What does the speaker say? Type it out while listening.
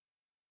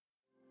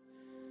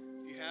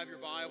have your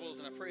Bibles,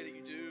 and I pray that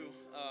you do,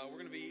 we're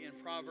going to be in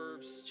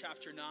Proverbs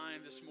chapter 9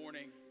 this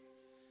morning.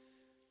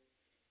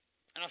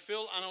 And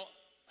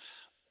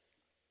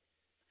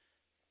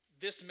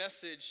this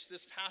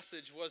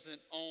passage wasn't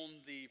on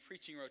the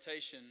preaching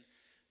rotation.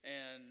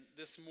 And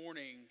this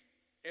morning,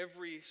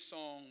 every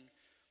song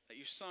that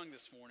you sung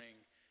this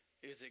morning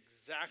is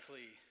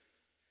exactly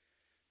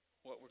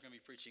what we're going to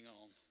be preaching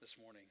on this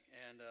morning.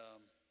 And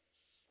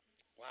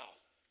wow.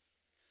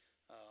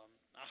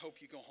 I hope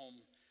you go home.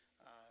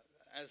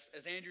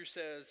 As Andrew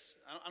says,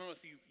 I don't know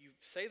if you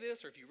say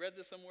this or if you read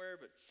this somewhere,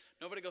 but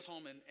nobody goes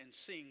home and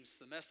sings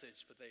the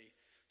message, but they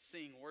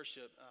sing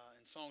worship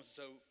and songs.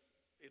 So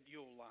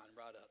you'll line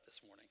right up this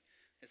morning.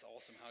 It's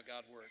awesome how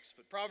God works.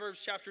 But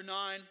Proverbs chapter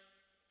 9,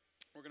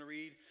 we're going to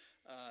read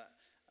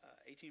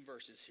 18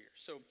 verses here.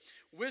 So,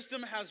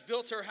 wisdom has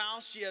built her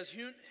house. She has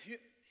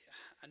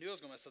I knew I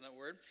was going to mess up that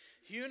word.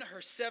 Hewn her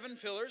 7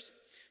 pillars.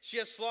 She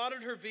has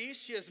slaughtered her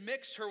beasts. She has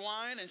mixed her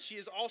wine, and she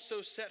has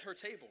also set her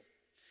table.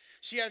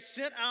 She has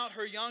sent out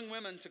her young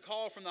women to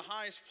call from the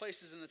highest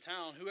places in the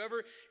town.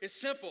 Whoever is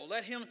simple,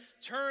 let him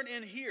turn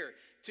in here.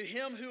 To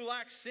him who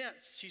lacks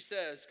sense, she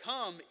says,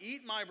 come,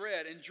 eat my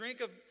bread and drink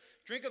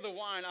of the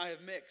wine I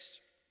have mixed.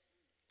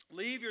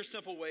 Leave your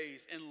simple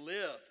ways and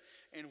live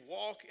and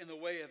walk in the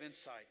way of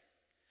insight.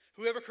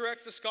 Whoever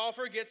corrects a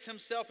scoffer gets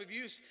himself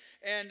abuse,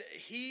 and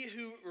he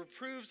who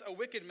reproves a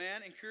wicked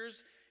man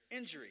incurs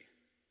injury.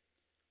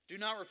 Do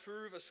not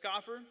reprove a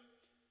scoffer,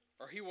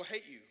 or he will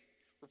hate you.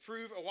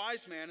 Reprove a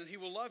wise man, and he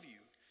will love you.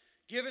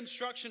 Give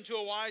instruction to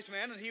a wise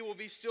man, and he will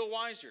be still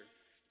wiser.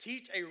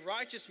 Teach a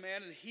righteous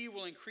man, and he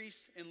will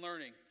increase in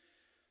learning.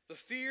 The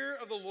fear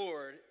of the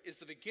Lord is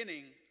the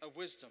beginning of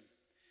wisdom,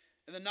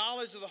 and the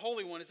knowledge of the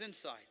Holy One is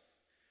insight.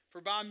 For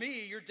by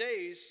me your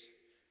days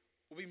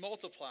will be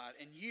multiplied,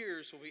 and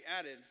years will be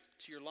added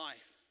to your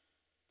life.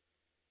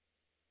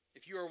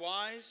 If you are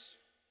wise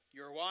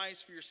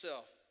for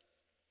yourself.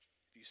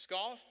 If you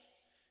scoff,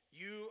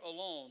 you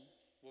alone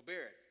will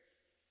bear it.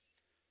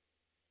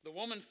 The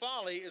woman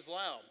folly is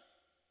loud.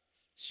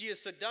 She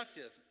is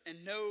seductive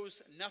and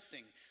knows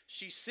nothing.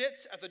 She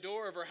sits at the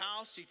door of her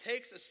house. She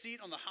takes a seat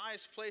on the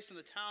highest place in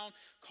the town,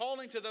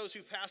 calling to those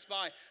who pass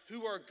by,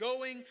 who are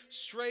going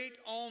straight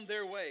on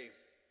their way.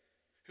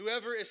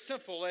 Whoever is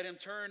simple, let him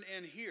turn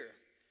in here.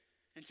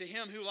 And to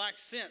him who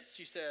lacks sense,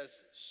 she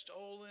says,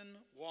 stolen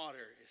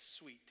water is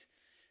sweet,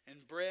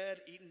 and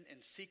bread eaten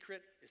in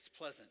secret is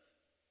pleasant.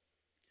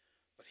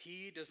 But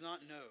he does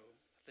not know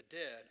that the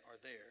dead are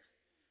there,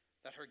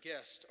 that her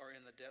guests are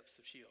in the depths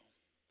of Sheol.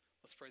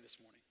 Let's pray this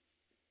morning.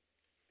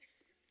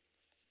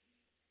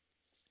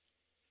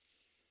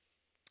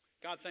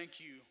 God, thank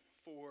you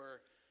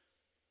for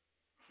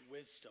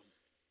wisdom.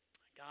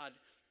 God,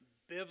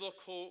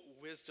 biblical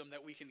wisdom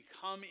that we can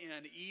come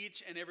in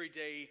each and every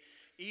day,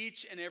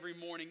 each and every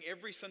morning,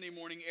 every Sunday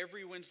morning,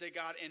 every Wednesday,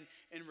 God,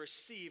 and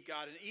receive,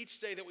 God. And each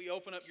day that we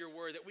open up your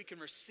word, that we can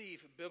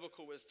receive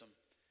biblical wisdom.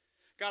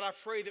 God, I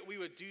pray that we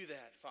would do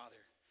that, Father.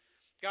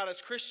 God,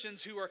 as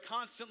Christians who are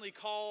constantly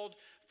called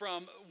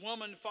from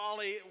woman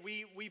folly,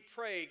 we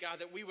pray, God,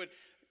 that we would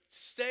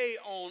stay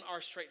on our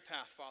straight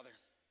path, Father.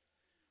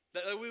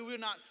 That we would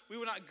not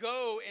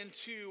go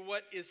into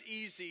what is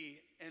easy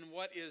and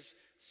what is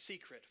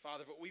secret,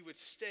 Father, but we would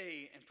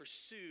stay and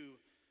pursue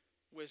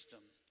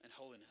wisdom and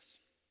holiness.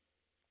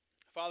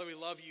 Father, we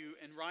love you,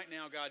 and right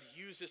now, God,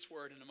 use this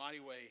word in a mighty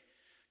way,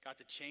 God,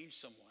 to change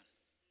someone.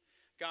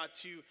 God,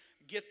 to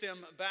get them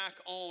back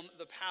on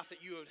the path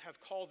that you have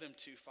called them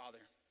to, Father.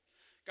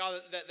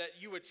 God, that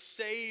you would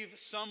save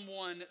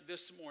someone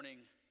this morning.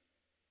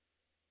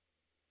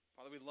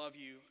 Father, we love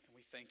you and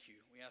we thank you.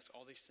 We ask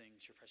all these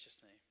things in your precious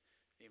name.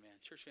 Amen.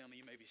 Church family,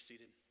 you may be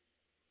seated.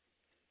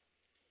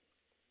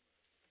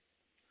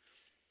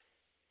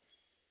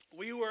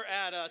 We were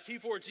at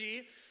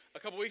T4G a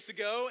couple weeks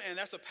ago, and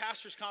that's a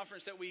pastor's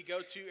conference that we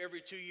go to every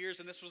 2 years,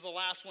 and this was the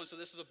last one, so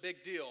this is a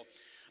big deal.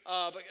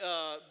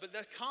 But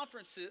that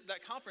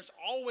conference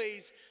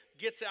always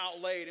gets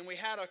out late, and we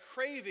had a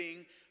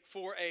craving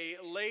for a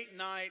late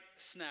night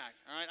snack.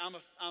 All right,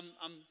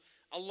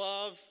 I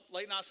love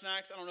late night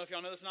snacks. I don't know if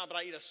y'all know this or not, but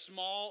I eat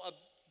a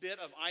bit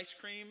of ice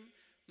cream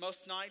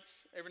most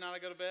nights. Every night I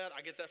go to bed,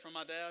 I get that from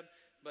my dad.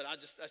 But I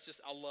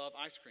love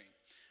ice cream.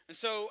 And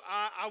so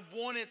I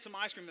wanted some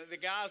ice cream. The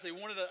guys, they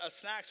wanted a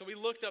snack. So we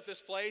looked up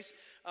this place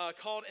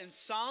called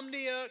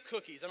Insomnia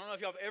Cookies. I don't know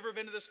if y'all have ever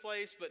been to this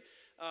place, but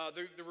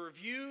the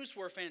reviews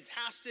were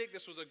fantastic.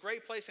 This was a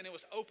great place, and it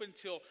was open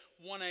till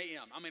 1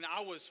 a.m. I mean,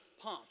 I was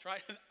pumped,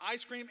 right?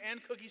 Ice cream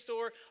and cookie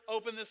store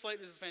open this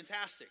late. This is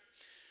fantastic.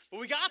 But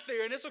we got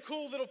there, and it's a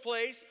cool little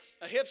place,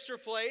 a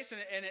hipster place,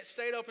 and it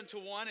stayed open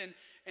till 1,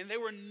 and they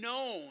were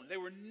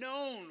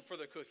known for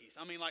their cookies.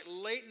 I mean, like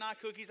late night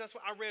cookies. That's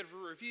what I read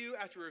review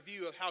after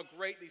review of how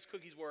great these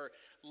cookies were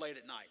late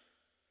at night.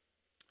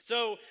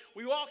 So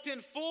we walked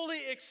in fully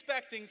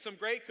expecting some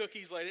great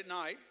cookies late at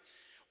night.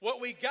 What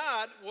we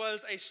got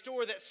was a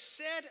store that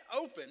said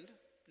opened,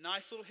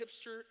 nice little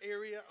hipster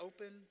area,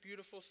 open,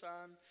 beautiful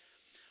sign.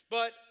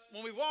 But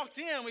when we walked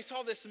in, we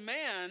saw this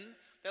man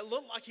that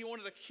looked like he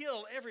wanted to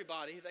kill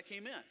everybody that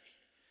came in.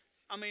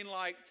 I mean,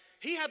 like,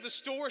 he had the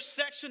store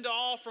sectioned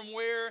off from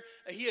where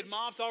he had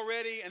mopped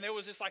already, and there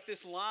was just like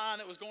this line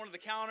that was going to the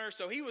counter.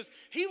 So he was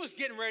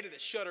getting ready to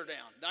shut her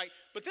down. Like,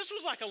 but this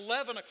was like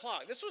 11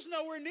 o'clock. This was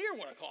nowhere near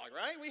 1 o'clock,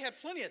 right? We had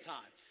plenty of time.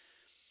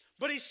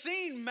 But he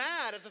seemed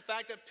mad at the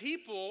fact that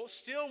people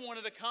still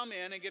wanted to come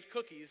in and get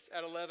cookies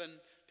at 11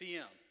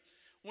 p.m.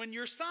 When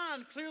your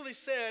sign clearly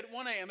said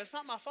 1 a.m., it's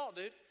not my fault,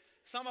 dude.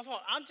 It's not my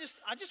fault.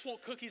 I just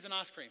want cookies and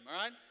ice cream, all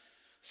right?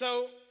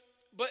 So,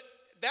 but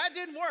that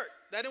didn't work.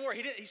 That didn't work.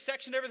 He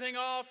sectioned everything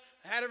off,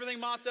 had everything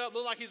mopped up,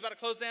 looked like he was about to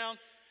close down.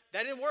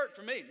 That didn't work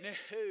for me. No.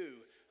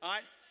 All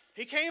right?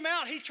 He came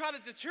out. He tried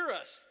to deter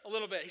us a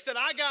little bit. He said,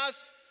 all right, guys,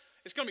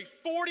 it's going to be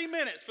 40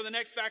 minutes for the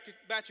next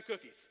batch of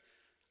cookies.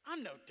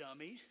 I'm no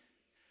dummy.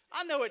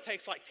 I know it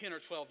takes like 10 or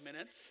 12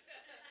 minutes,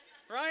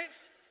 right?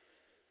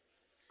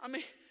 I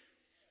mean,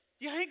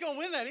 you ain't going to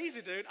win that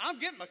easy, dude. I'm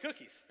getting my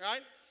cookies,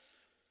 right?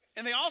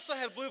 And they also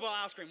had Bluebell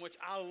ice cream, which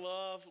I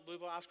love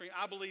Bluebell ice cream.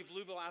 I believe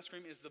Bluebell ice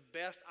cream is the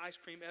best ice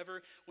cream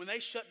ever. When they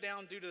shut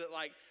down due to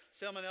like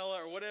salmonella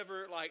or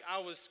whatever, like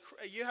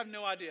you have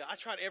no idea. I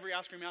tried every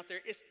ice cream out there.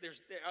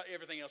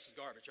 Everything else is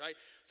garbage, right?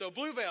 So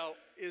Bluebell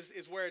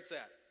is where it's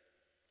at.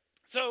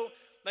 So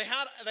they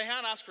had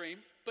ice cream,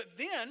 but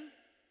then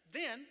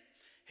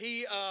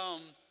he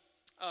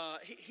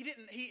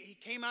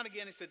came out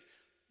again and said,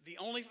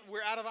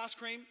 we're out of ice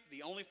cream.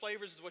 The only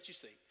flavors is what you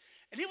see.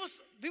 And it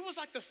was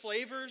like the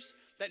flavors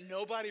that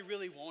nobody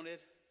really wanted,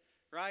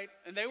 right?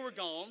 And they were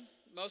gone.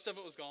 Most of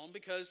it was gone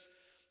because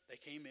they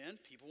came in.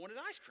 People wanted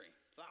ice cream.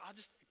 So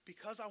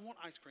because I want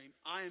ice cream,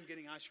 I am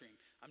getting ice cream.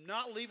 I'm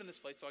not leaving this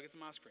place till I get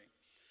some ice cream.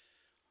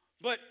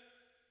 But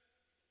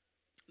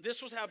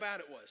this was how bad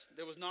it was.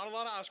 There was not a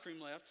lot of ice cream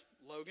left.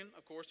 Logan,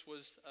 of course,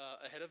 was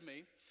ahead of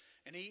me.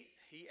 And he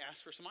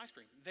asked for some ice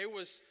cream. There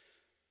was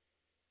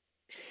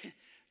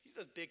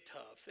those big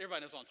tubs.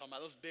 Everybody knows what I'm talking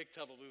about. Those big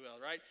tub of Bluebell,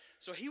 right?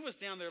 So he was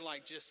down there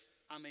like just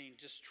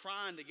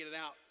trying to get it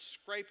out,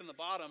 scraping the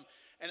bottom.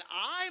 And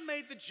I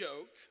made the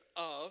joke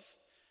of,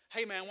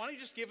 hey man, why don't you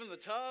just give him the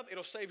tub?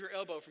 It'll save your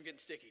elbow from getting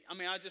sticky. I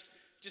mean, I just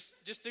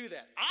do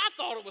that. I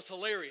thought it was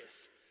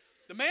hilarious.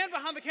 The man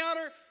behind the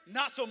counter,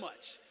 not so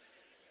much.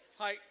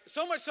 Like,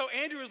 so much so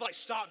Andrew was like,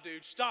 stop,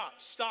 dude, stop.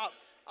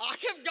 I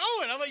kept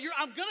going. I'm like,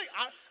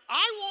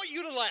 I want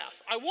you to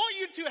laugh. I want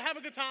you to have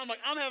a good time like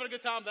I'm having a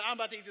good time that I'm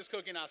about to eat this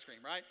cookie and ice cream,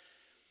 right?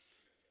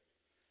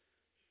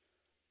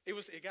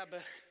 It got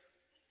better.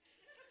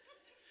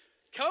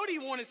 Cody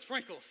wanted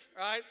sprinkles,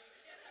 right?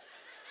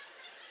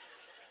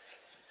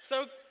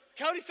 So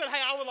Cody said,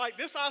 hey, I would like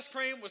this ice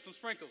cream with some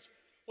sprinkles.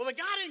 Well, the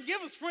guy didn't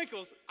give him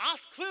sprinkles. I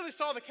clearly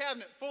saw the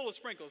cabinet full of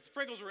sprinkles. The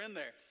sprinkles were in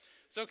there.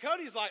 So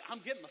Cody's like, I'm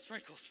getting my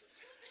sprinkles.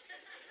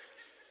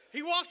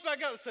 He walks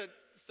back up and said,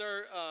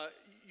 sir,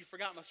 you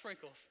forgot my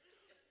sprinkles.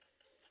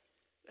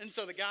 And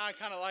so the guy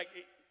kind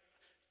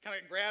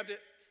of grabbed it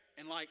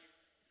and like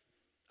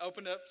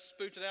opened up,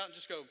 spoofed it out and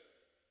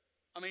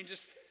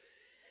just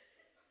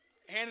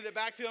handed it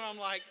back to him. I'm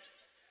like,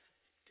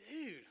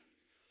 dude.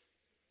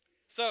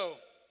 So,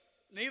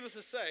 needless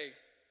to say,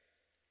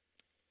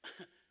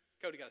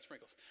 Cody got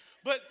sprinkles.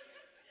 But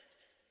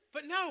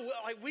no,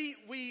 like we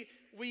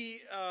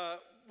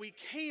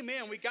came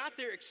in, we got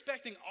there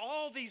expecting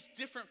all these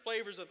different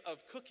flavors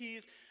of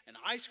cookies and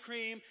ice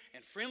cream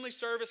and friendly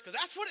service, because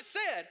that's what it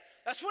said.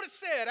 That's what it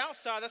said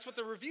outside. That's what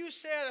the reviews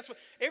said. That's what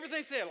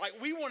everything said. Like,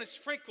 we wanted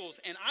sprinkles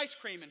and ice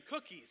cream and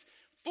cookies,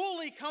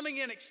 fully coming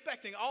in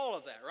expecting all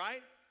of that,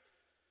 right?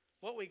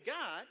 What we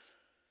got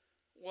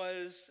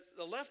was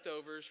the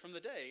leftovers from the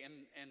day,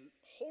 and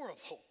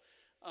horrible.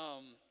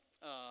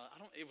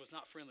 It was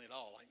not friendly at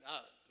all. Like,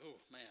 oh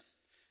man,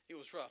 it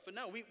was rough. But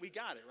no, we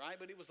got it, right?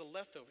 But it was the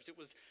leftovers. It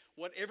was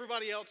what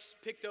everybody else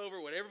picked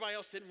over, what everybody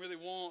else didn't really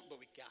want, but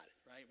we got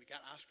it, right? We got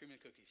ice cream and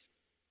cookies.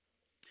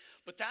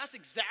 But that's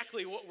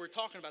exactly what we're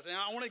talking about.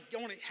 Now, I want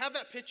to have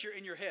that picture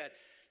in your head.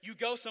 You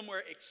go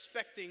somewhere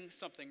expecting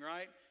something,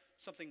 right?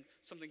 Something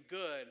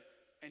good,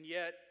 and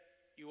yet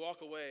you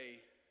walk away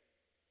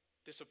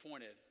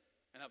disappointed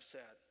and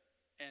upset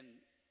and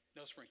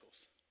no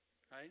sprinkles,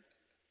 right?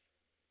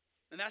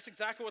 And that's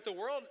exactly what the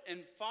world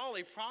and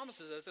folly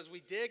promises us as we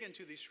dig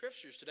into these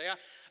scriptures today.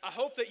 I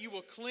hope that you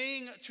will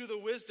cling to the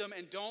wisdom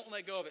and don't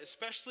let go of it,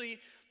 especially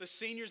the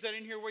seniors that are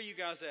in here. Where are you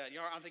guys at?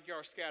 I think you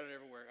are scattered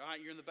everywhere. All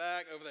right, you're in the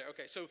back over there.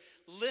 Okay, so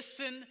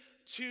listen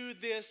to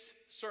this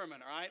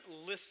sermon, all right?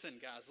 Listen,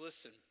 guys,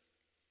 listen.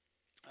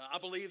 I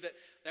believe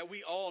that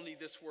we all need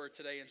this word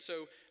today. And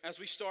so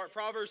as we start,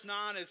 Proverbs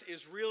 9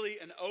 is really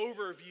an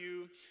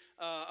overview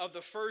of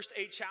the first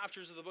 8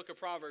 chapters of the book of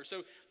Proverbs.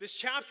 So this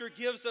chapter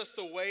gives us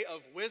the way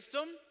of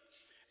wisdom,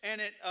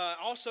 and it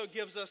also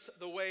gives us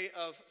the way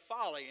of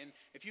folly. And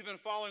if you've been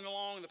following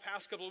along in the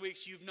past couple of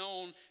weeks, you've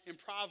known in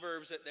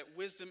Proverbs that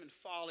wisdom and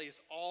folly is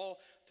all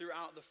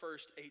throughout the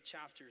first 8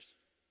 chapters.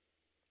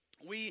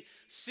 We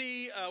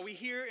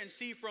hear and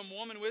see from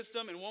woman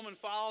wisdom and woman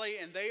folly,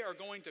 and they are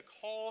going to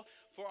call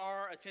for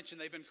our attention.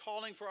 They've been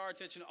calling for our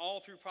attention all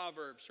through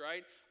Proverbs,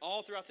 right?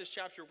 All throughout this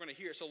chapter, we're going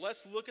to hear. So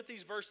let's look at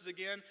these verses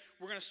again.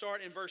 We're going to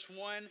start in verse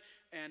 1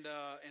 and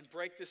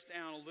break this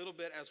down a little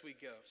bit as we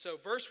go. So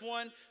verse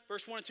 1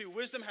 and 2,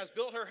 wisdom has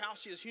built her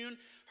house. She has hewn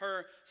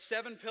her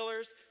 7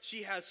 pillars.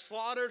 She has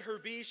slaughtered her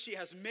beast. She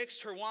has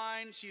mixed her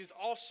wine. She has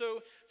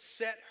also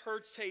set her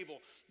table.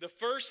 The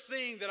first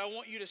thing that I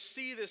want you to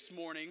see this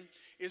morning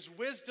is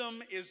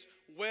wisdom is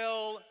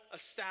well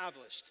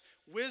established.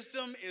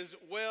 Wisdom is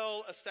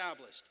well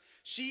established.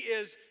 She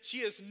is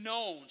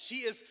known. She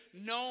is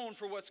known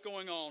for what's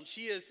going on.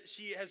 She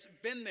has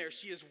been there.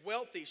 She is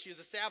wealthy. She is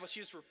established.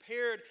 She has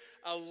prepared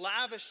a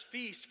lavish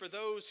feast for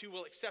those who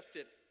will accept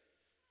it.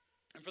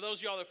 And for those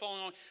of y'all that are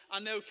following on, I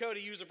know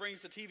Cody usually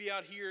brings the TV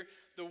out here.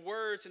 The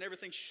words and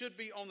everything should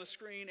be on the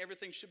screen.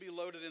 Everything should be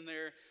loaded in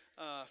there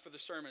for the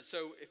sermon.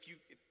 So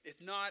if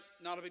not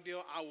a big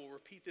deal, I will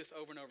repeat this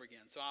over and over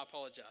again. So I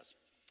apologize.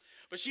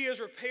 But she has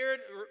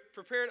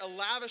prepared a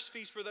lavish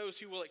feast for those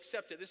who will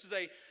accept it. This is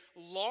a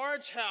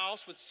large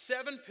house with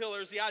 7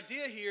 pillars. The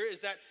idea here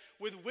is that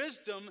with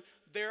wisdom,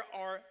 there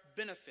are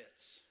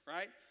benefits,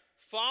 right?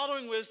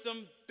 Following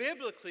wisdom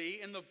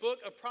biblically in the book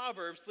of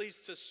Proverbs leads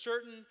to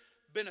certain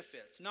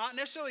benefits. Not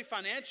necessarily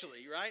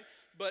financially, right?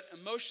 But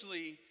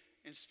emotionally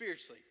and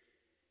spiritually.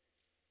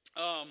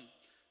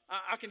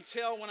 I can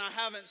tell when I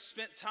haven't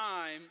spent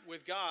time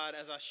with God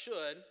as I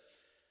should.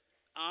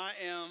 I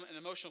am an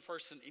emotional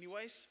person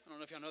anyways. I don't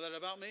know if y'all know that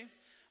about me.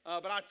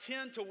 But I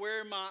tend to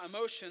wear my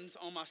emotions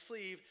on my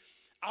sleeve.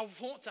 I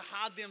want to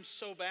hide them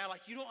so bad.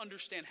 Like, you don't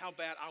understand how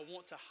bad I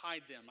want to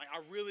hide them. Like,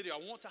 I really do.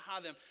 I want to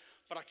hide them,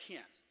 but I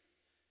can't.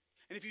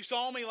 And if you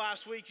saw me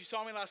last week, you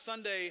saw me last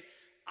Sunday,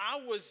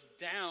 I was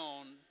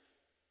down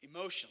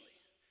emotionally.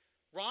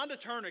 Rhonda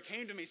Turner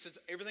came to me and says,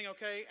 everything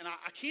okay? And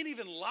I can't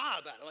even lie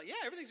about it. Like, yeah,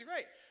 everything's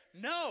great.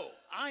 No,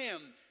 I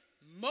am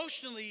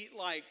emotionally,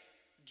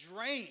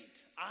 drained.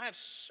 I have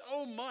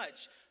so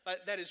much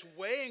that is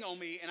weighing on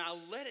me, and I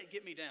let it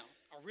get me down.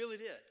 I really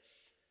did.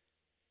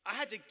 I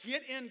had to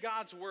get in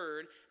God's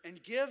word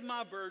and give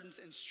my burdens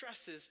and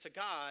stresses to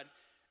God,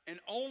 and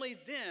only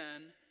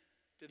then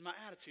did my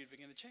attitude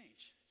begin to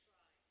change.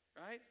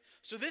 Right?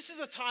 So this is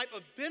the type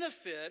of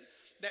benefit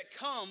that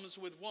comes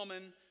with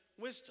woman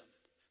wisdom.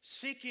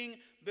 Seeking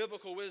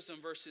biblical wisdom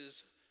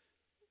versus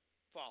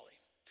folly.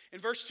 In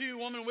verse 2,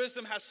 woman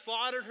wisdom has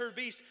slaughtered her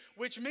beast,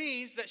 which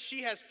means that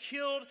she has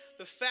killed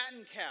the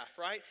fattened calf,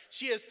 right?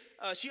 She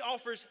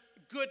offers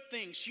good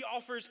things. She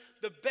offers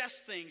the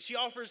best things. She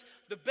offers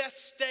the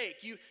best steak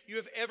you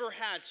have ever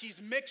had.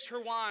 She's mixed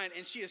her wine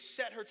and she has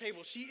set her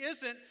table. She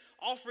isn't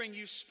offering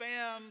you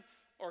Spam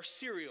or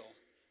cereal.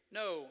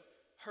 No,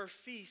 her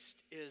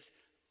feast is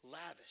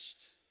lavished.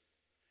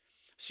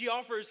 She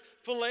offers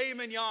filet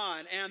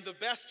mignon and the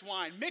best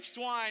wine. Mixed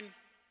wine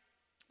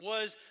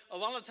was a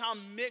lot of the time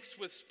mixed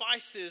with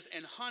spices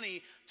and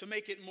honey to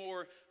make it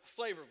more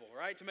flavorful,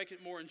 right? To make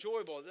it more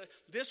enjoyable.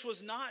 This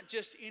was not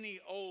just any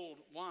old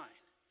wine,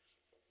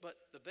 but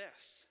the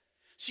best.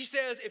 She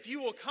says, if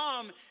you will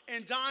come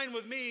and dine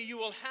with me, you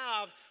will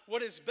have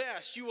what is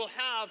best. You will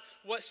have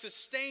what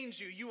sustains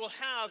you. You will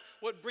have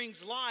what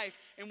brings life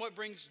and what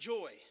brings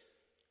joy.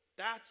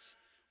 That's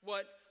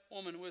what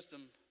woman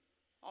wisdom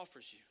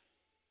offers you.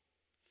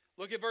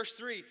 Look at verse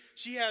 3.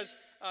 She has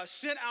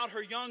sent out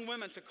her young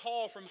women to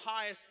call from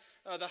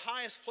the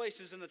highest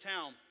places in the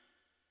town.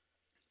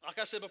 Like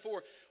I said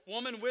before,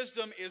 woman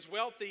wisdom is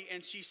wealthy,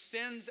 and she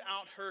sends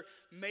out her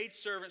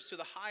maidservants to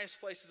the highest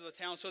places of the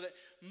town so that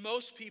the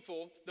most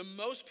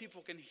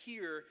people can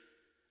hear,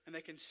 and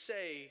they can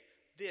say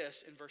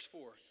this in verse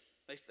 4.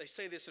 They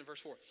say this in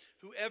verse 4.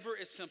 Whoever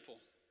is simple,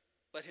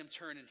 let him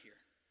turn in here.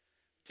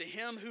 To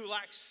him who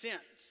lacks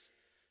sense,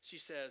 she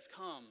says,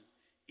 come,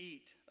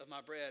 eat of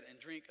my bread and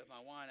drink of my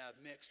wine I have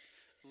mixed.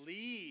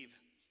 Leave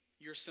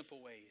your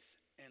simple ways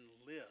and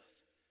live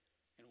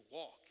and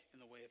walk in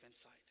the way of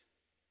insight.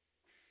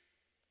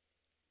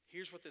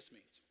 Here's what this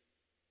means.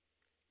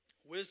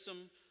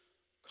 Wisdom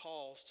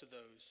calls to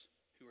those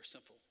who are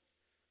simple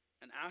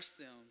and asks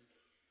them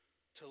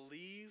to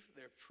leave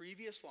their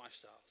previous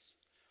lifestyles,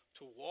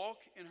 to walk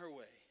in her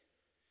way,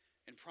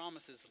 and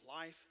promises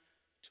life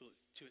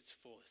to its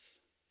fullest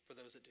for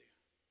those that do.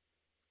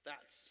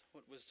 That's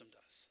what wisdom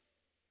does.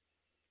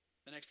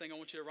 The next thing I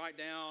want you to write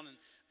down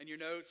in your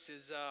notes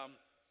is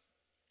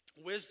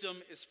wisdom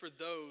is for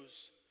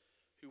those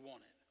who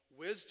want it.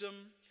 Wisdom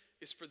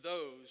is for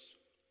those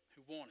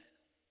who want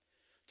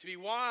it. To be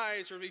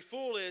wise or to be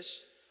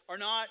foolish are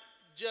not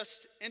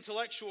just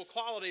intellectual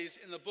qualities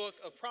in the book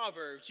of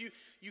Proverbs.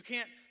 You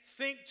can't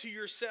think to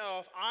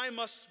yourself, I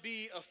must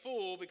be a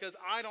fool because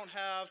I don't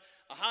have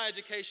a high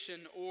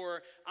education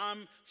or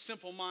I'm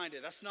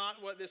simple-minded. That's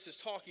not what this is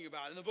talking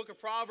about. In the book of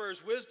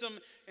Proverbs, wisdom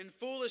and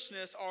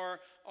foolishness are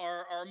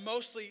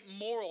mostly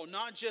moral,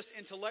 not just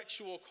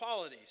intellectual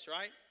qualities,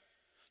 right?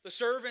 The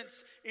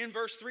servants in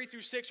verse 3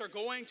 through 6 are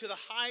going to the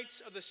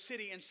heights of the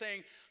city and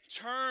saying,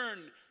 turn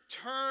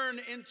turn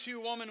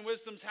into Woman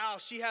Wisdom's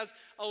house. She has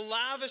a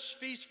lavish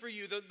feast for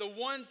you. The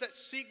ones that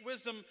seek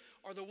wisdom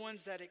are the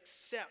ones that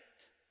accept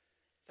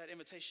that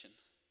invitation.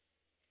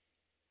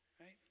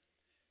 Right?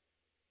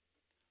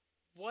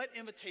 What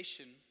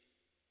invitation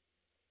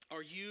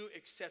are you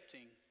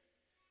accepting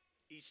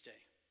each day?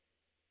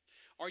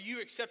 Are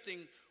you accepting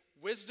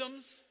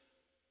wisdom's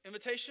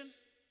invitation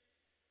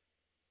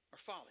or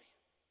folly?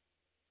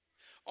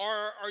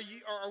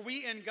 Are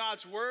we in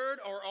God's word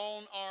or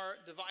on our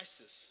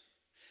devices?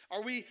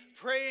 Are we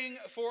praying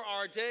for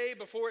our day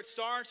before it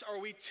starts? Are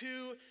we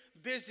too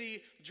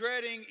busy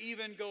dreading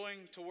even going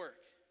to work?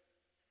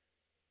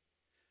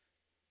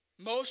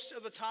 Most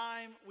of the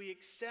time we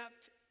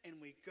accept and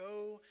we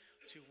go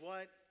to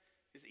what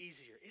is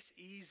easier. It's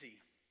easy.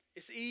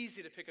 It's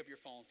easy to pick up your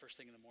phone first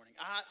thing in the morning.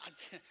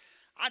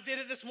 I did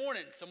it this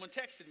morning. Someone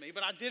texted me,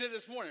 but I did it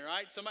this morning,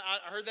 right?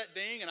 I heard that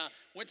ding, and I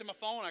went to my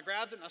phone, I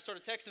grabbed it, and I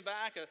started texting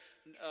back,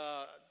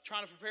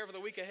 trying to prepare for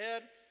the week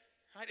ahead.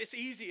 Right? It's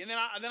easy. And then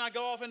I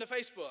go off into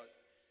Facebook.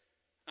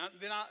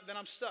 Then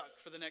I'm stuck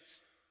for the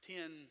next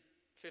 10,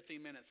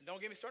 15 minutes. And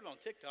don't get me started on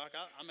TikTok.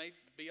 I may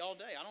be all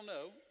day. I don't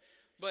know.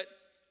 But,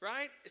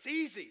 right? It's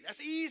easy.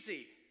 That's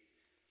easy.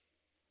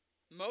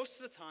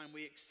 Most of the time,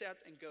 we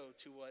accept and go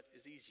to what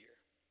is easier.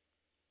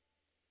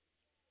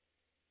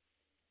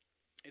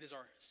 It is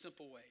our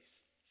simple ways.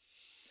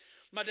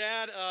 My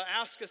dad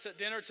asked us at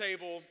dinner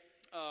table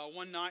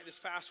one night this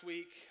past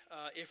week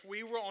if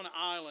we were on an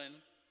island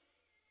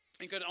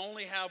and could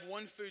only have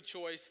one food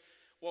choice,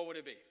 what would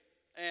it be?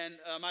 And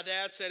my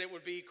dad said it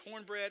would be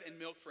cornbread and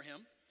milk for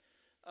him.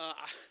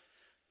 I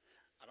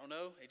don't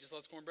know. He just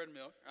loves cornbread and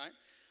milk, right?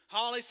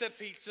 Holly said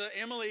pizza.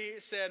 Emily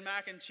said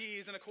mac and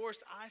cheese. And, of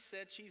course, I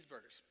said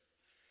cheeseburgers.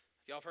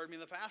 If y'all have heard me in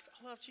the past,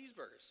 I love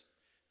cheeseburgers.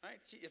 Right?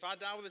 If I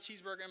die with a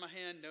cheeseburger in my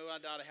hand, no, I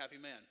died a happy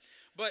man.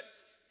 But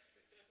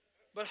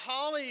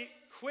Holly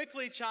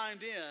quickly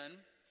chimed in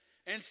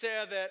and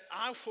said that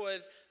I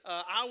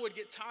would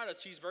get tired of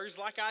cheeseburgers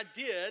like I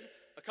did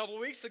a couple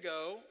of weeks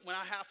ago when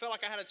I felt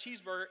like I had a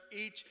cheeseburger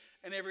each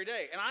and every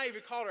day. And I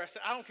even called her. I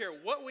said, I don't care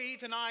what we eat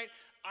tonight.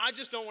 I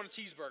just don't want a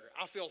cheeseburger.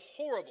 I feel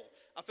horrible.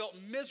 I felt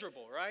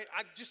miserable, right?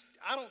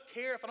 I don't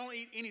care if I don't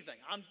eat anything.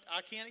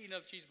 I can't eat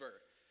another cheeseburger.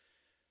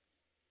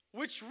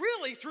 Which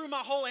really threw my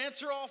whole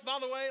answer off, by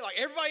the way. Like,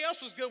 everybody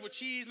else was good with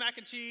cheese, mac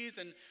and cheese,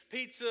 and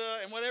pizza,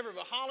 and whatever.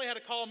 But Holly had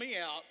to call me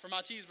out for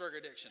my cheeseburger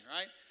addiction,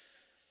 right?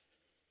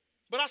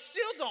 But I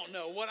still don't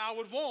know what I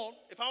would want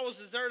if I was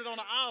deserted on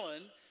an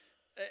island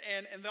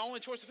and the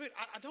only choice of food.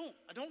 I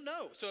don't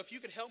know. So if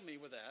you could help me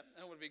with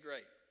that would be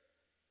great.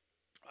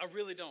 I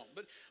really don't.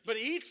 But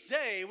each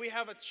day we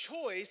have a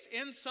choice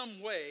in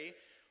some way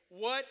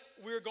what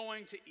we're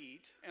going to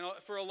eat. And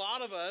for a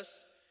lot of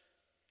us,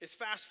 it's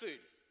fast food.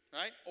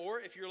 Right? Or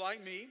if you're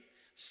like me,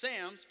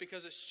 Sam's,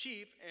 because it's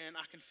cheap and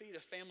I can feed a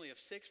family of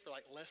 6 for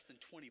like less than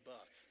 $20.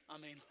 I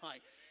mean,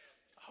 like,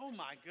 oh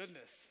my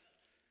goodness.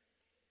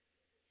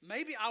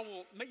 Maybe I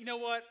will, you know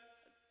what?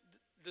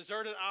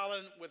 Deserted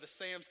island with a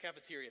Sam's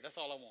cafeteria. That's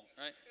all I want,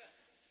 right?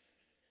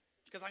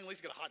 Because I can at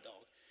least get a hot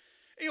dog.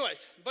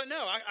 Anyways, but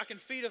no, I can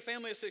feed a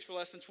family of 6 for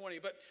less than 20.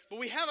 But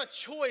we have a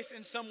choice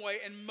in some way,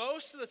 and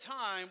most of the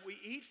time we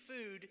eat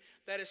food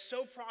that is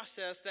so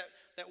processed that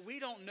we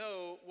don't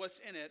know what's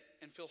in it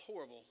and feel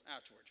horrible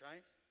afterwards,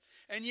 right?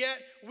 And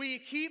yet we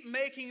keep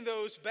making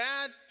those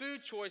bad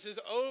food choices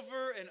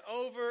over and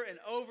over and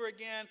over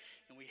again,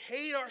 and we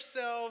hate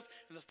ourselves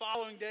in the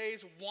following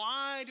days.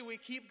 Why do we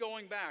keep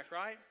going back,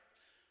 right?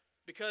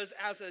 Because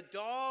as a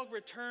dog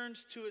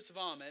returns to its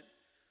vomit,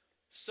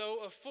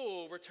 so a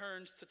fool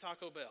returns to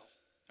Taco Bell,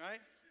 right?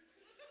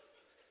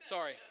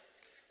 Sorry.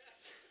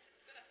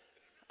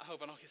 I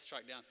hope I don't get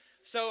struck down.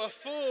 So a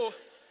fool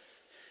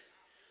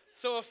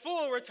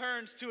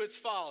returns to its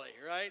folly,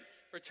 right?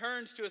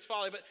 Returns to its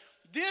folly. But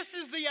this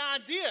is the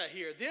idea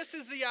here. This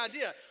is the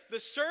idea. The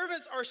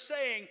servants are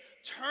saying,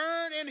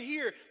 turn in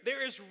here.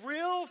 There is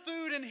real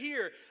food in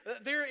here.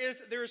 There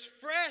is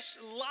fresh,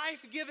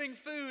 life-giving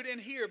food in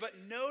here. But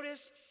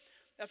notice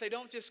that they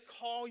don't just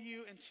call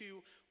you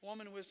into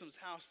Woman Wisdom's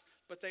house,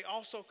 but they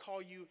also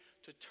call you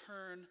to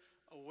turn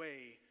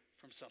away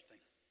from something.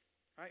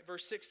 Right?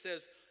 Verse 6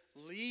 says,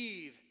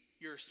 leave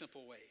your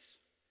simple ways.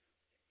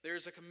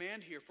 There's a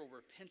command here for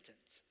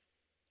repentance.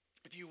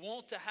 If you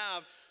want to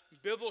have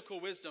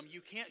biblical wisdom,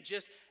 you can't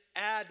just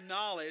add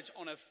knowledge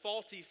on a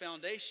faulty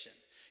foundation.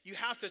 You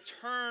have to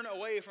turn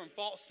away from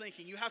false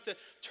thinking. You have to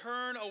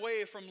turn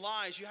away from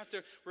lies. You have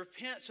to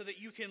repent so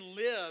that you can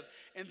live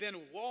and then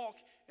walk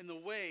in the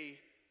way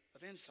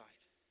of insight.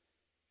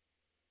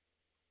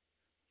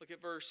 Look at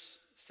verse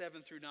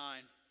 7 through 9.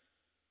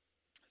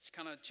 It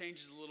kind of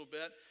changes a little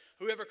bit.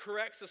 Whoever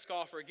corrects a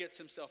scoffer gets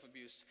himself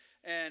abuse,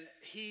 and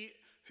he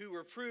who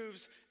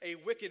reproves a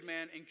wicked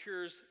man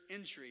incurs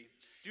injury.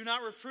 Do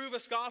not reprove a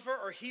scoffer,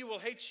 or he will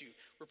hate you.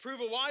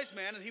 Reprove a wise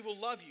man, and he will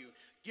love you.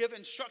 Give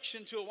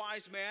instruction to a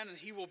wise man, and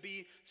he will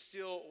be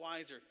still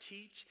wiser.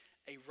 Teach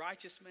a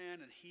righteous man,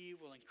 and he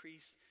will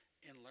increase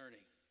in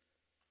learning.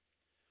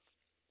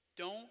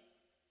 Don't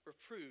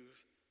reprove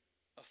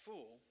a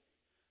fool,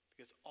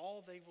 because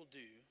all they will do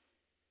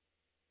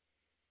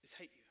is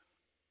hate you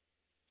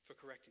for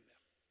correcting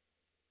them.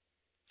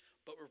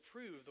 But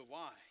reprove the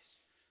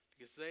wise,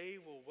 because they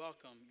will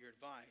welcome your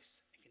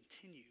advice and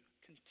continue,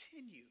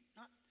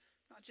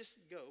 not just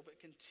go, but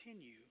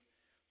continue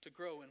to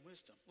grow in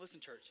wisdom. Listen,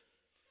 church,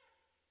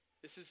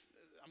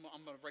 I'm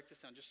going to break this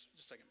down just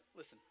a second.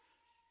 Listen,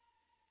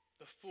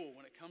 the fool,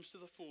 when it comes to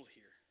the fool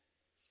here,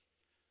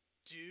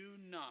 do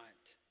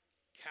not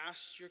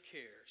cast your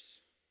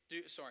cares.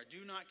 Do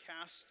not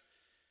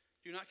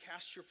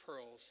cast your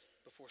pearls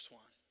before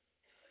swine.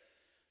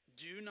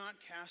 Do not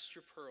cast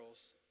your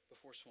pearls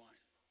before swine.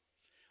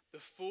 The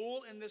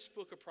fool in this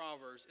book of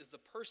Proverbs is the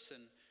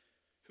person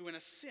who, in a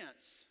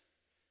sense,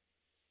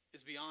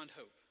 is beyond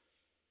hope.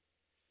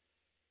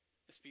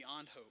 It's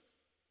beyond hope.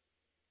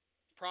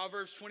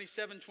 Proverbs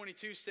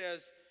 27:22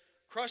 says,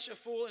 crush a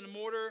fool in a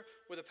mortar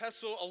with a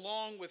pestle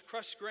along with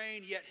crushed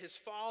grain, yet his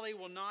folly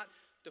will not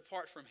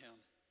depart from him.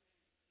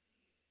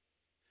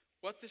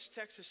 What this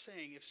text is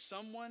saying, if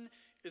someone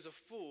is a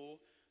fool,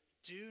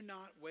 do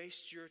not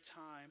waste your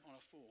time on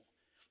a fool.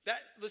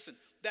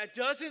 That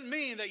doesn't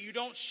mean that you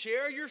don't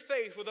share your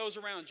faith with those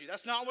around you.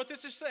 That's not what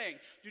this is saying.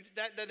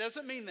 That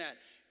doesn't mean that.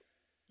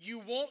 You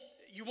won't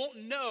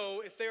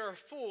know if they're a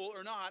fool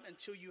or not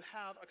until you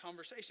have a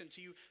conversation,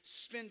 until you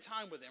spend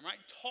time with them, right?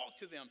 Talk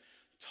to them.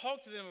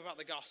 Talk to them about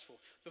the gospel.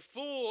 The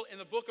fool in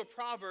the book of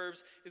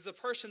Proverbs is the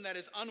person that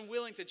is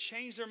unwilling to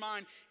change their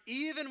mind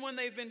even when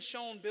they've been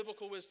shown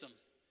biblical wisdom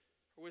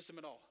or wisdom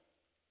at all.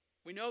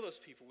 We know those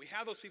people. We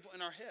have those people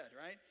in our head,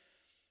 right?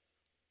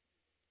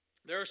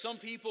 There are some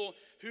people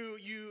who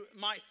you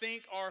might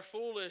think are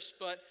foolish,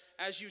 but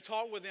as you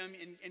talk with them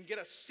and get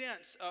a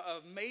sense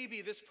of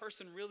maybe this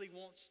person really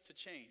wants to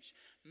change.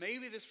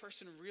 Maybe this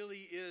person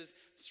really is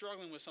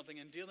struggling with something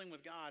and dealing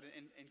with God,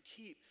 and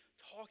keep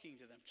talking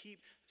to them.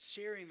 Keep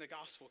sharing the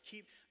gospel.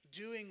 Keep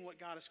doing what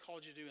God has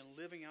called you to do and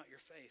living out your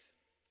faith.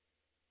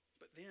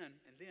 But then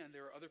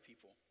there are other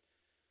people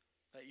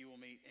that you will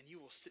meet, and you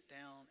will sit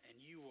down,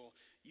 and you will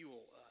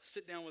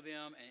sit down with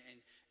them,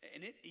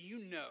 and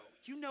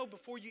you know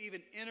before you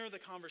even enter the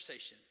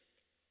conversation.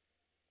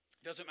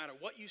 It doesn't matter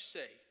what you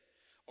say,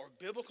 or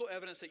biblical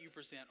evidence that you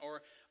present,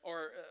 or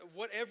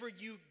whatever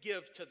you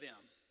give to them.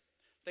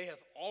 They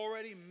have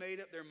already made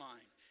up their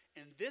mind.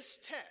 And this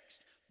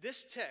text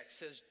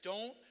says,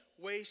 don't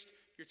waste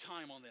your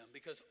time on them,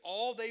 because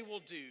all they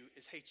will do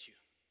is hate you.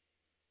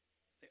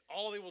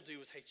 All they will do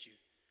is hate you.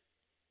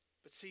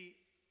 But see,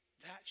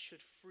 that should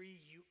free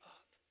you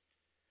up.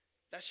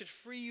 That should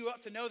free you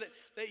up to know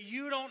that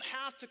you don't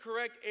have to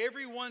correct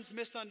everyone's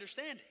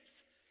misunderstandings.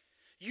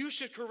 You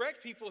should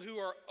correct people who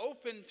are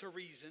open to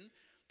reason,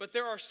 but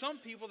there are some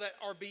people that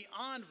are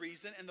beyond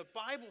reason, and the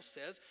Bible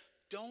says,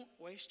 don't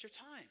waste your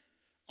time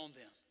on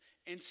them.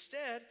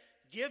 Instead,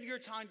 give your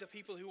time to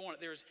people who want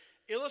it. There's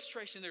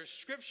illustration, there's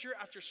scripture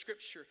after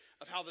scripture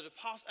of how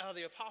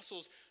the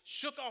apostles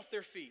shook off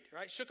their feet,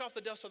 right? Shook off the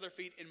dust off their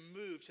feet and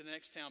moved to the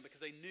next town because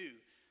they knew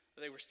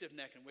that they were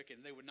stiff-necked and wicked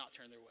and they would not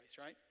turn their ways,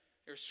 right?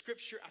 There's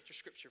scripture after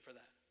scripture for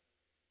that.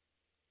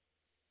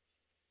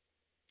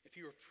 If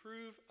you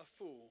reprove a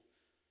fool,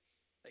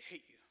 they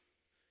hate you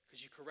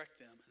because you correct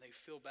them and they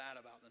feel bad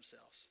about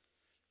themselves.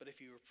 But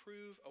if you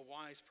reprove a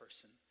wise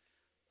person,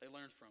 they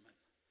learn from it.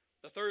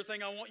 The third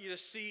thing I want you to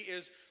see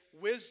is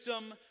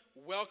wisdom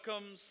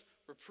welcomes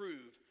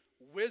reprove.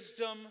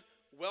 Wisdom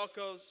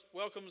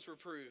welcomes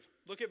reprove.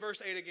 Look at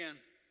verse 8 again.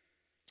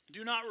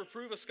 Do not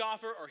reprove a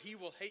scoffer, or he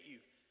will hate you.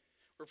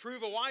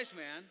 Reprove a wise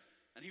man,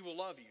 and he will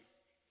love you.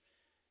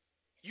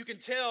 You can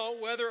tell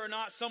whether or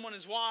not someone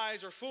is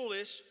wise or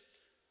foolish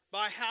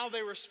by how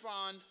they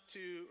respond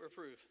to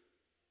reprove.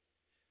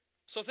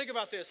 So think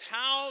about this.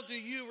 How do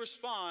you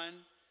respond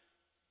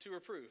to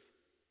reprove?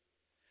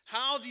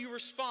 How do you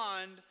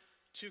respond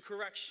to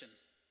correction?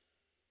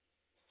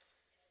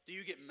 Do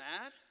you get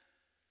mad?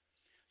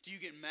 Do you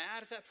get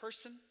mad at that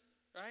person,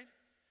 right?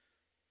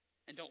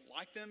 And don't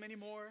like them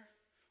anymore?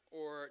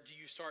 Or do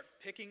you start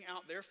picking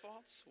out their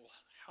faults? Well,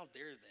 how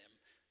dare them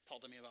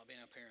talk to me about being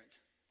a parent?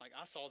 Like,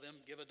 I saw them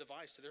give a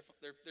device to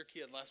their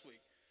kid last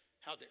week.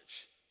 How dare,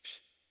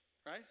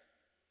 right?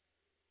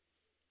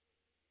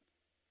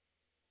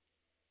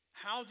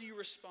 How do you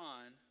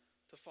respond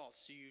to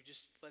faults? Do you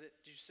just let it,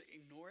 do you just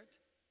ignore it?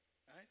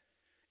 Right?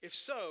 If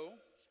so,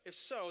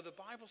 the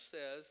Bible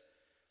says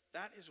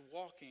that is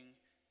walking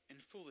in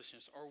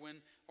foolishness. Or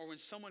when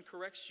someone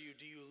corrects you,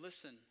 do you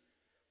listen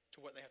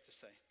to what they have to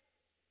say?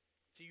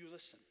 Do you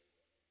listen?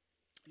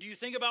 Do you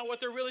think about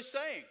what they're really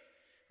saying?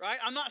 Right?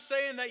 I'm not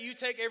saying that you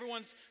take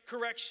everyone's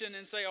correction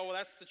and say, oh, well,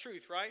 that's the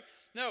truth, right?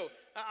 No,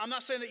 I'm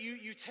not saying that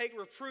you take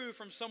reproof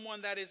from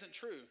someone that isn't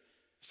true.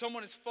 If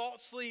someone is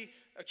falsely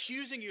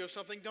accusing you of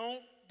something,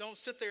 don't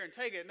sit there and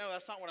take it. No,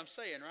 that's not what I'm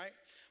saying, right?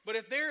 But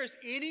if there is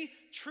any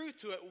truth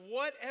to it,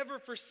 whatever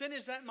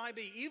percentage that might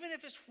be, even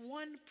if it's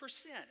 1%,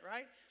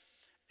 right?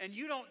 And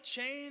you don't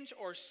change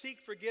or seek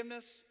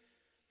forgiveness,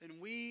 then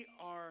we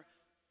are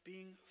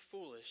being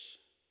foolish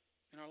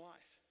in our life.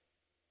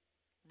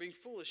 being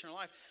foolish in our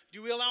life?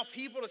 Do we allow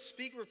people to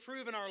speak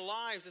reproof in our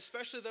lives,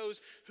 especially those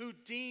who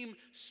deem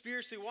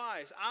spiritually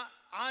wise?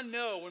 I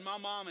know when my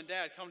mom and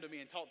dad come to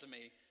me and talk to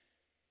me,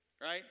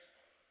 right?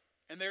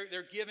 And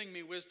they're giving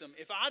me wisdom.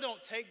 If I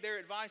don't take their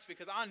advice,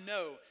 because I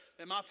know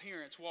that my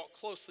parents walk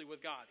closely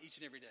with God each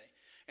and every day,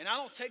 and I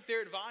don't take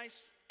their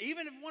advice,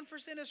 even if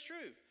 1% is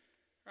true,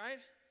 right?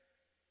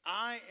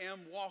 I am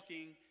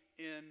walking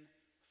in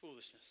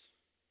foolishness.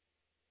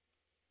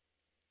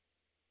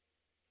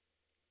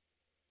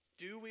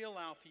 Do we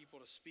allow people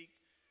to speak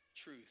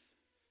truth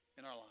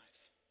in our lives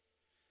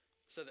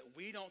so that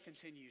we don't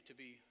continue to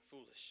be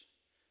foolish,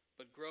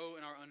 but grow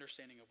in our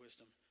understanding of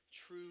wisdom,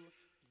 true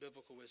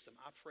biblical wisdom?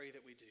 I pray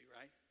that we do,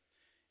 right?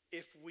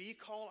 If we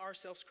call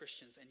ourselves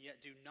Christians and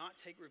yet do not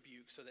take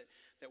rebuke so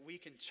that we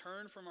can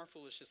turn from our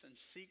foolishness and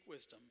seek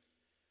wisdom,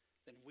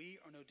 then we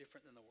are no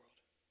different than the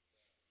world.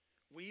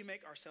 We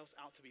make ourselves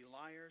out to be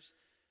liars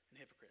and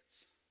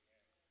hypocrites.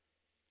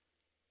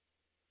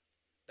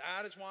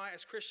 That is why,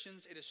 as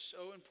Christians, it is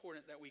so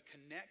important that we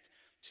connect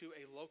to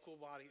a local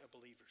body of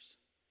believers.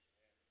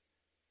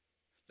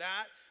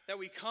 That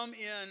we come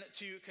in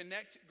to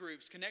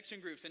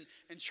connection groups,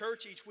 and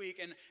church each week,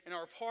 and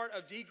are part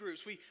of D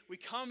groups. We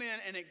come in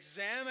and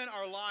examine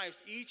our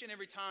lives each and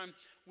every time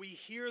we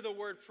hear the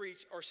word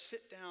preached or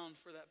sit down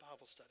for that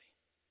Bible study.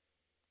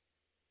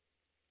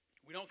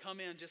 We don't come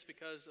in just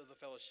because of the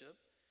fellowship.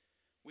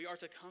 We are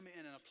to come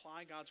in and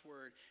apply God's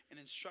word and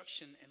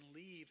instruction and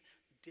leave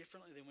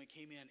differently than we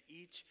came in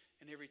each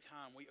and every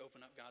time we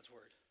open up God's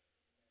word.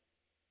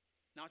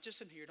 Not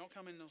just in here. Don't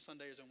come in on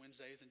Sundays or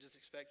Wednesdays and just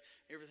expect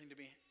everything to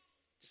be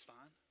just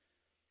fine.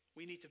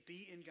 We need to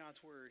be in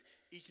God's word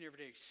each and every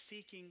day,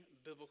 seeking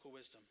biblical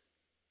wisdom.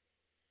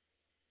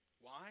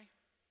 Why?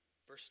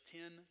 Verse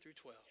 10 through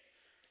 12.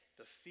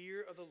 The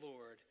fear of the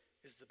Lord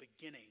is the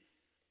beginning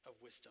of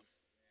wisdom,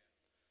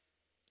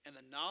 and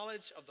the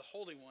knowledge of the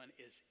Holy One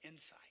is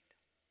insight.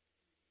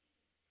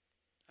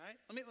 All right?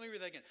 Let me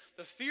read that again.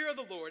 The fear of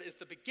the Lord is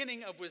the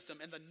beginning of wisdom,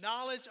 and the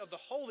knowledge of the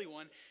Holy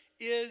One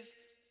is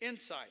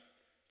insight.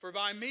 For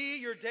by me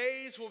your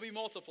days will be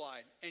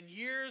multiplied, and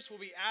years will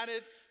be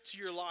added to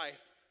your life.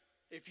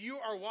 If you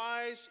are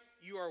wise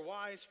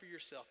for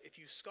yourself. If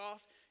you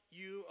scoff,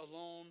 you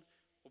alone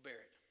will bear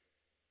it.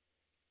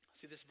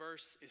 See, this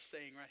verse is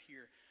saying right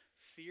here,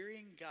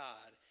 fearing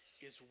God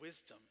is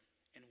wisdom,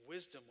 and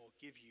wisdom will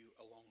give you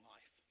a long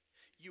life.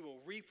 You will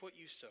reap what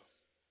you sow.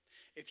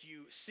 If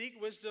you seek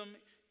wisdom,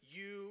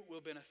 you will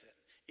benefit.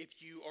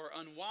 If you are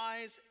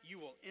unwise, you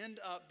will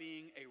end up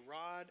being a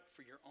rod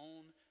for your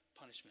own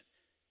punishment.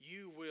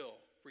 You will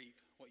reap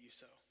what you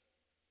sow.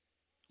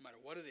 No matter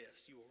what it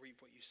is, you will reap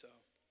what you sow.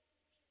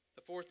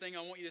 The fourth thing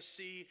I want you to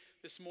see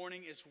this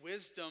morning is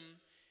wisdom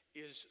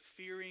is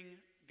fearing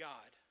God.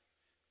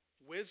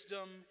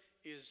 Wisdom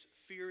is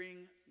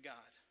fearing God.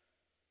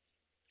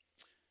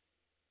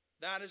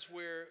 That is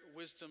where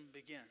wisdom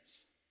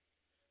begins.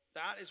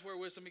 That is where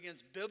wisdom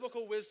begins.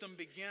 Biblical wisdom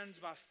begins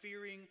by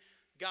fearing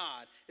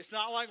God. It's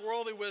not like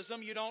worldly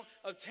wisdom. You don't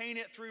obtain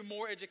it through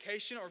more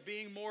education or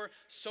being more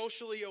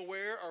socially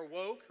aware or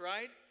woke,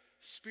 right?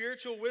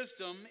 Spiritual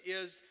wisdom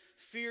is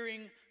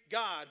fearing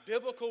God.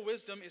 Biblical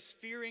wisdom is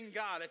fearing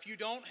God. If you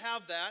don't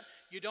have that,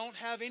 you don't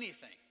have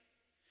anything.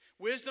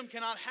 Wisdom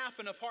cannot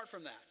happen apart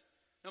from that.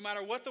 No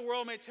matter what the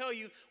world may tell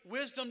you,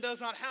 wisdom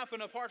does not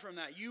happen apart from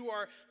that. You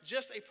are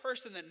just a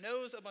person that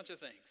knows a bunch of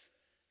things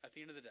at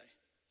the end of the day.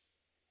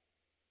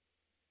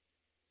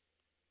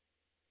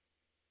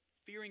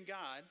 Fearing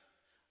God,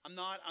 I'm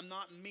not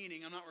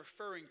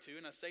referring to,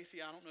 and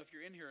Stacy, I don't know if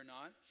you're in here or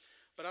not,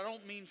 but I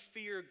don't mean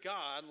fear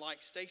God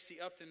like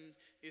Stacy Upton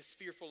is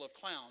fearful of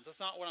clowns. That's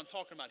not what I'm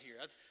talking about here.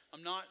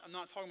 I'm not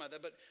talking about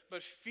that,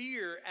 but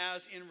fear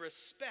as in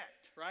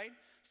respect, right?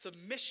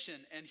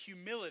 Submission and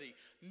humility,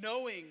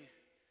 knowing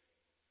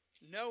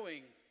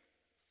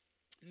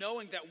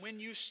that when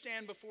you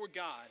stand before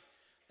God,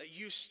 that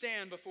you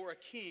stand before a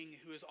king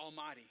who is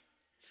almighty.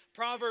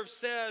 Proverbs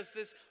says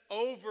this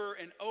over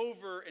and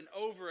over and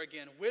over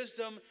again.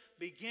 Wisdom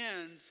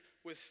begins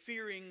with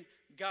fearing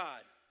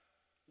God.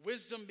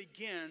 Wisdom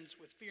begins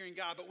with fearing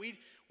God. But we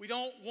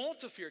don't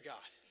want to fear God.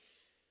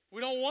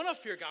 We don't want to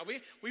fear God.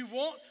 We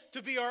want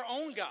to be our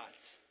own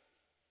gods.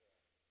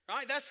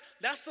 Right?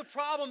 That's the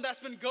problem that's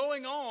been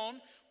going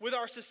on with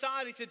our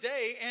society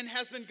today and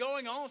has been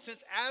going on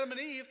since Adam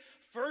and Eve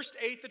first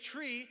ate of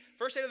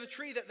the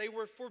tree that they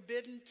were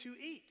forbidden to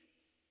eat.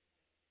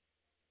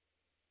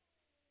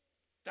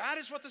 That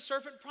is what the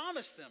serpent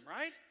promised them,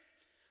 right?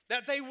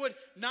 That they would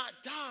not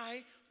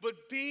die,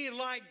 but be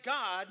like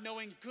God,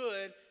 knowing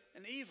good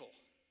and evil.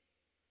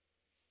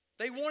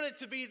 They wanted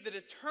to be the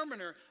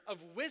determiner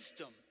of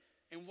wisdom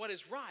and what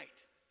is right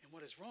and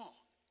what is wrong.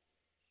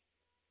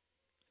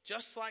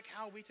 Just like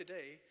how we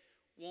today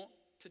want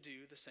to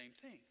do the same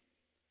thing.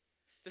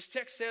 This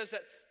text says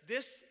that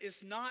this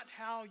is not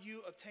how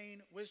you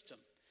obtain wisdom.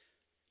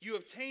 You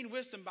obtain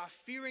wisdom by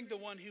fearing the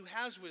one who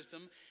has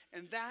wisdom,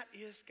 and that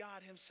is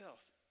God himself.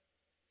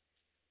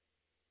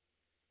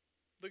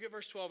 Look at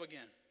verse 12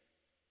 again.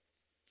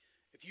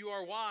 If you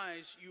are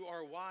wise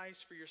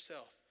for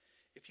yourself.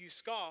 If you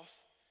scoff,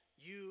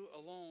 you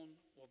alone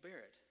will bear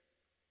it.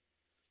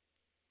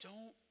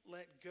 Don't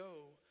let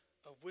go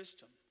of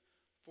wisdom,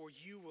 for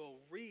you will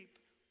reap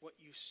what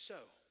you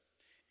sow.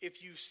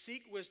 If you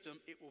seek wisdom,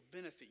 it will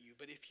benefit you.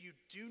 But if you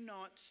do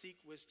not seek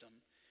wisdom,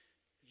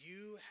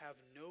 you have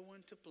no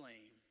one to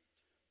blame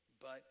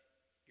but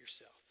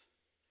yourself.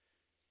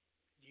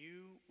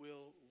 You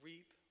will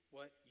reap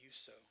what you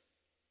sow.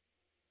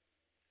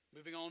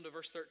 Moving on to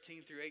verse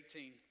 13 through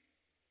 18.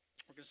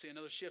 We're going to see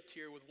another shift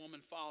here with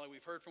woman folly.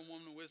 We've heard from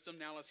woman wisdom.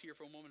 Now let's hear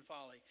from woman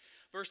folly.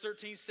 Verse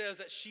 13 says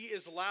that she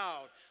is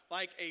loud,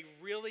 like a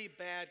really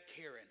bad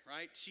Karen,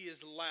 right? She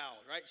is loud,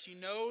 right? She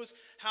knows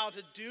how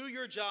to do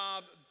your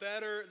job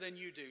better than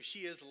you do. She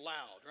is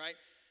loud, right?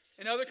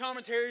 In other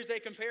commentaries, they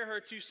compare her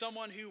to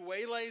someone who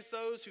waylays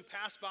those who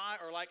pass by,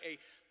 or like a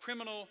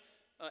criminal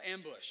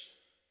ambush,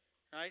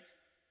 right?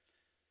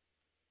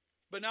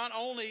 But not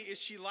only is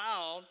she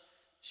loud,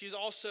 she's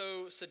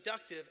also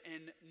seductive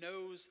and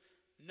knows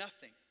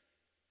nothing.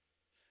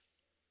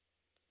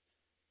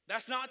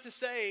 That's not to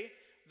say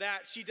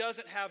that she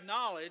doesn't have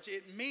knowledge.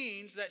 It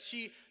means that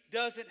she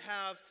doesn't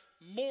have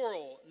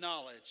moral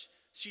knowledge.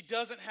 She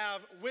doesn't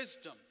have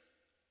wisdom.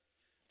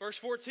 Verse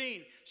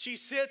 14, she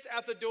sits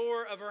at the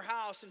door of her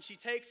house and she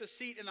takes a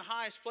seat in the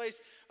highest place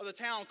of the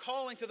town,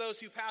 calling to those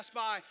who pass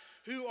by,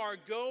 who are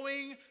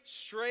going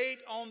straight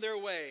on their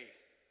way.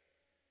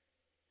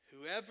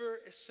 Whoever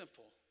is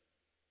simple.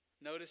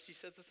 Notice she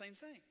says the same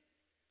thing.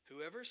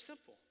 Whoever is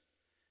simple.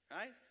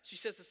 Right? She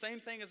says the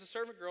same thing as the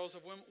servant girls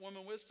of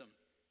woman wisdom.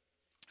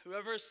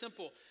 Whoever is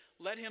simple,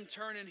 let him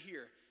turn in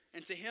here.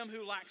 And to him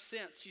who lacks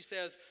sense, she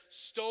says,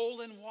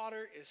 stolen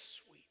water is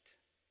sweet.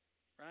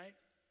 Right?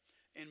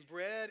 And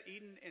bread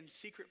eaten in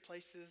secret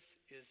places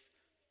is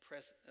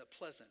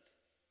pleasant.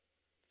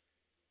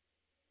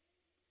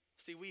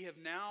 See, we have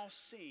now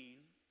seen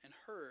and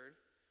heard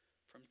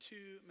from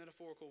two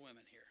metaphorical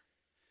women here.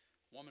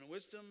 Woman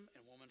wisdom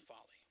and woman folly.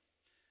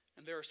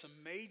 And there are some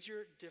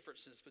major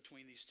differences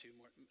between these two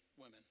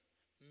women.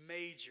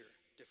 Major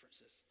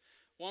differences.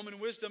 Woman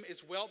wisdom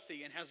is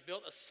wealthy and has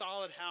built a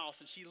solid house,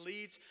 and she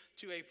leads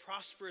to a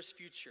prosperous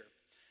future.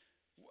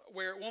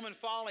 Where woman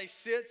folly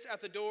sits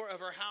at the door of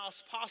her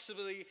house,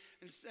 possibly,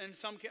 and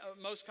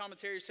most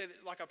commentaries say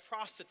that like a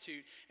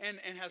prostitute, and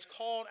has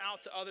called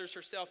out to others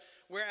herself,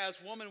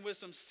 whereas woman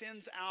wisdom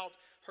sends out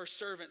her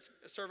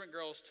servant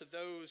girls to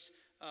those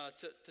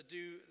to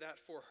do that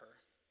for her.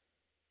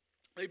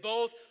 They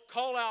both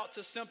call out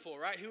to simple,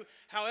 right?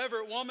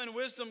 However, woman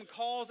wisdom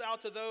calls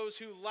out to those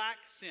who lack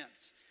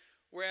sense,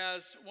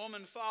 whereas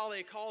woman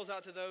folly calls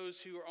out to those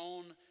who are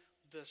on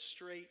the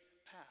straight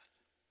path.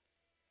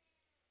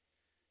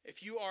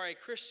 If you are a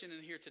Christian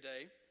in here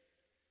today,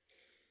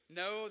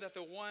 know that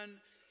the one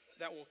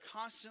that will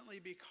constantly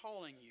be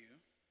calling you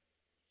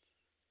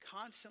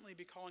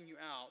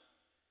out,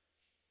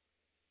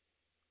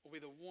 will be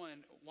the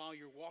one while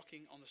you're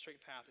walking on the straight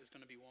path is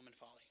going to be woman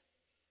folly.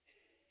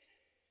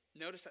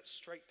 Notice that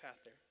straight path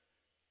there,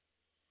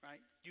 right?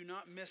 Do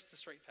not miss the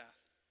straight path.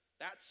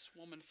 That's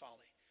woman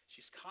folly.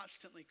 She's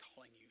constantly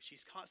calling you.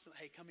 She's constantly,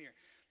 hey, come here.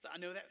 I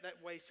know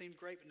that way seemed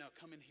great, but no,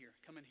 come in here,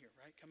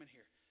 right? Come in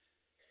here.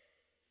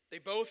 They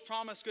both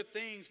promise good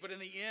things, but in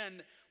the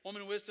end,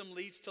 woman wisdom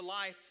leads to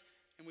life.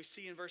 And we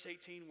see in verse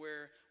 18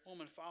 where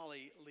woman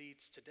folly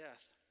leads to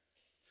death.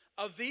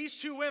 Of these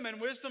two women,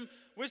 wisdom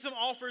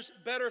offers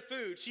better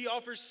food. She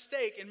offers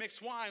steak and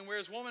mixed wine,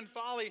 whereas woman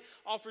folly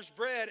offers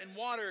bread and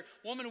water.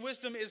 Woman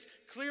wisdom is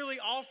clearly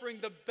offering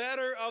the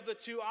better of the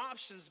two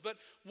options, but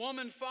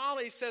woman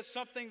folly says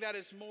something that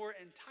is more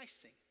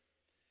enticing.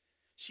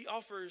 She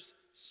offers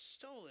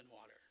stolen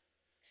water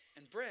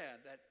and bread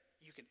that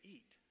you can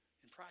eat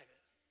in private.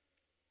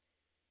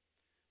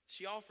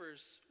 She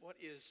offers what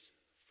is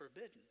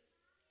forbidden.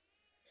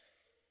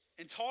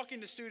 And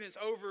talking to students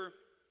over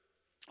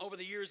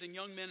the years, and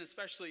young men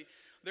especially,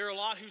 there are a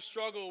lot who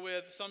struggle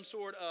with some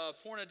sort of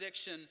porn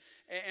addiction,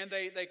 and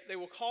they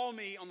will call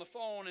me on the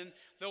phone and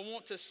they'll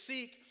want to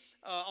seek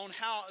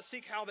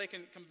how they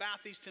can combat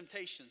these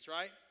temptations,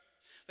 right?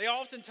 They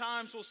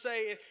oftentimes will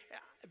say,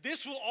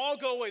 this will all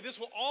go away, this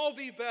will all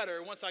be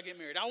better once I get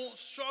married. I won't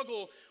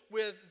struggle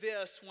with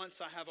this once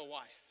I have a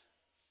wife,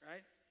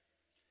 right?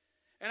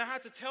 And I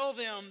have to tell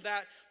them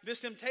that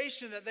this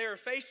temptation that they are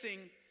facing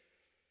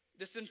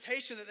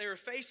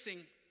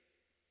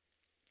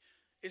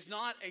is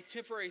not a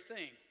temporary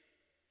thing.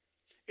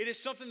 It is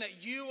something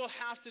that you will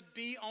have to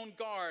be on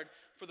guard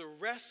for the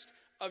rest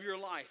of your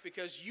life,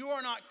 because you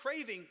are not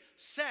craving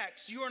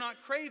sex. You are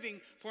not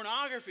craving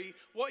pornography.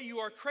 What you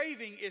are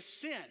craving is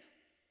sin.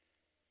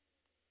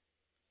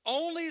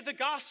 Only the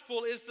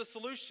gospel is the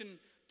solution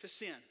to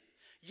sin.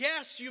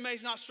 Yes, you may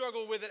not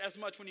struggle with it as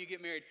much when you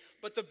get married,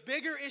 but the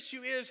bigger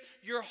issue is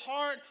your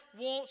heart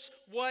wants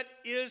what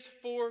is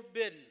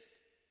forbidden.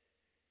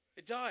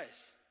 It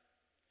does.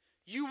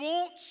 You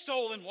want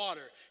stolen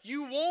water.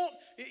 You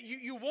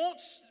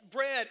want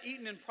bread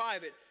eaten in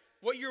private.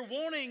 What you're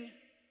wanting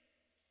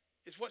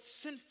is what's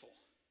sinful.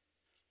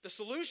 The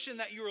solution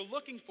that you are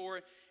looking for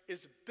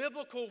is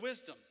biblical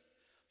wisdom.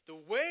 The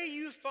way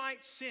you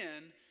fight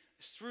sin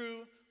is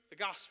through the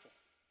gospel.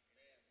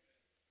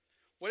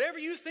 Whatever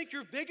you think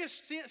your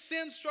biggest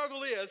sin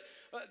struggle is,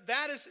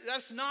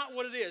 that's not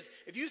what it is.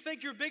 If you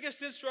think your biggest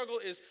sin struggle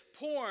is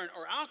porn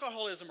or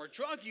alcoholism or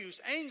drug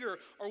use, anger,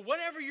 or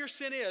whatever your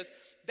sin is,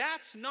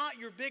 that's not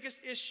your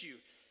biggest issue.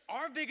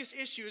 Our biggest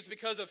issue is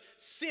because of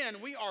sin.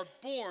 We are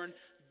born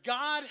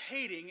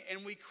God-hating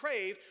and we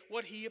crave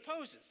what he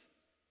opposes.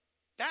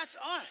 That's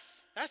us.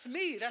 That's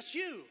me. That's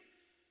you.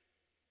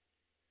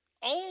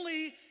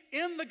 Only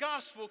in the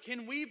gospel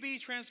can we be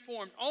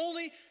transformed.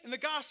 Only in the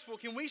gospel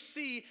can we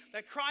see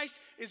that Christ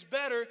is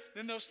better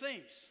than those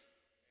things.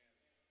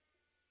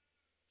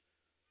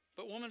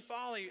 But Woman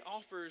Folly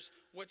offers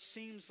what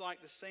seems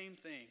like the same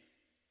thing,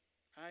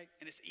 right?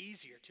 And it's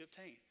easier to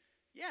obtain.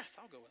 Yes,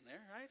 I'll go in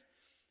there, right?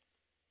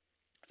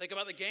 Think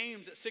about the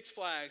games at Six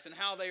Flags and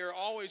how they are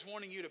always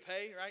wanting you to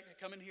pay, right?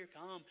 Come in here,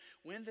 come,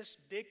 win this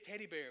big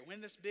teddy bear,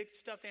 win this big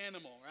stuffed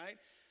animal, right?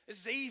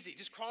 This is easy.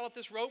 Just crawl up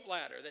this rope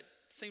ladder that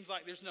seems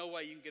like there's no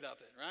way you can get up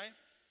it, right?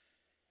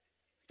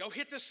 Go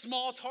hit this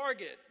small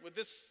target with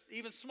this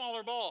even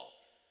smaller ball.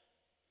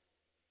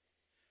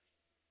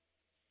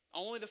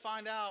 Only to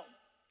find out,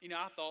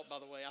 I thought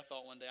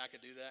one day I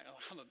could do that.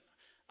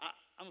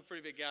 I'm a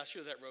pretty big guy.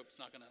 Sure, that rope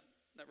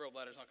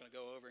ladder's not gonna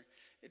go over.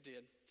 It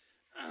did.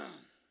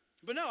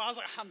 But no, I was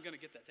like, I'm going to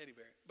get that teddy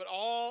bear. But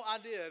all I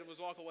did was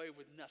walk away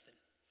with nothing,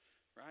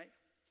 right?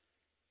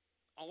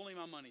 Only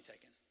my money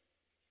taken.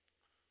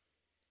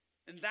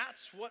 And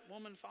that's what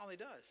Woman Folly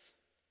does.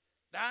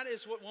 That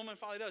is what Woman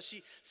Folly does.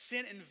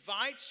 Sin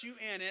invites you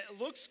in, and it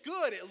looks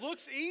good. It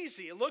looks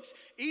easy. It looks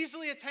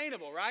easily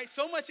attainable, right?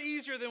 So much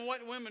easier than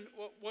what women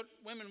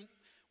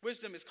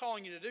wisdom is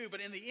calling you to do. But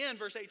in the end,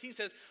 verse 18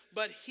 says,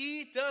 but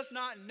he does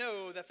not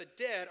know that the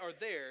dead are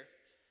there,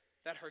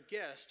 that her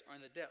guests are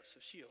in the depths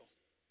of Sheol.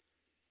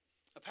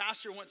 A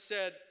pastor once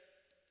said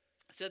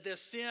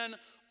this: sin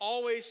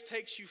always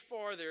takes you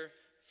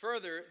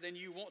further than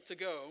you want to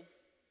go,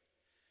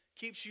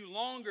 keeps you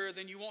longer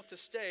than you want to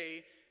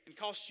stay, and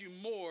costs you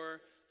more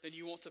than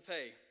you want to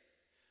pay.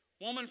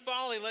 Woman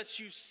Folly lets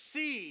you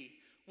see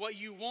what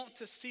you want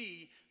to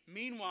see,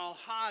 meanwhile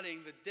hiding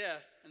the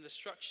death and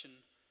destruction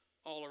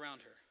all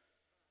around her.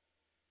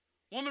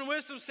 Woman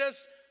Wisdom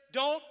says,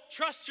 don't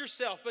trust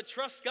yourself, but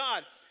trust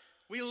God.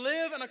 We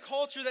live in a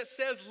culture that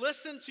says,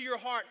 listen to your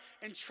heart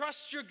and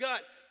trust your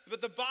gut.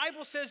 But the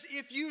Bible says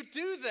if you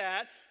do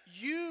that,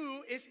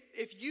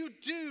 if you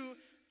do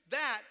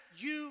that,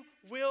 you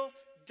will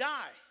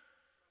die.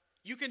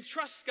 You can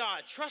trust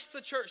God, trust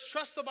the church,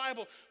 trust the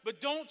Bible, but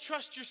don't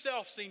trust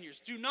yourself, seniors.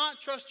 Do not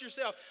trust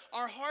yourself.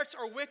 Our hearts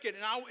are wicked,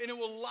 and it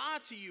will lie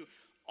to you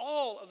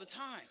all of the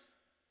time.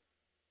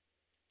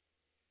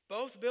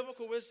 Both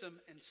biblical wisdom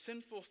and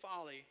sinful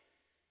folly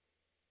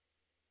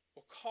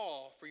will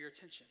call for your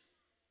attention.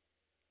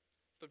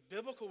 But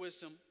biblical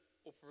wisdom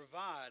will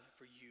provide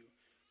for you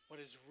what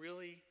is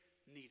really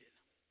needed.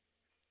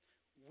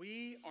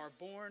 We are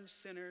born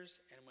sinners,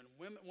 and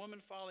when Woman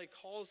Folly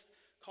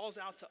calls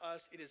out to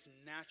us, it is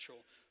natural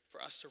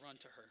for us to run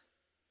to her.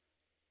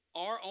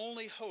 Our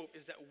only hope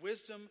is that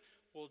wisdom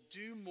will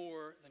do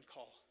more than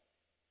call,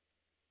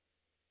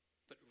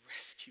 but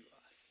rescue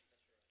us.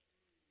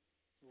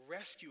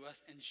 Rescue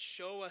us and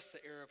show us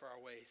the error of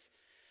our ways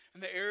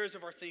and the errors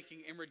of our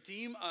thinking and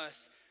redeem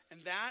us.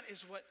 And that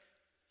is what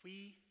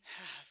we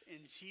have in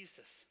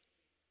Jesus.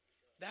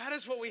 That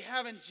is what we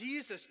have in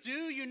Jesus. Do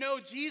you know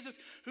Jesus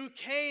who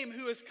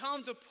has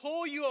come to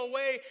pull you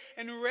away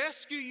and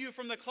rescue you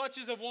from the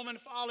clutches of Woman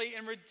Folly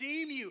and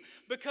redeem you?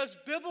 Because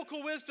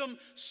biblical wisdom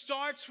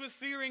starts with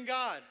fearing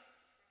God.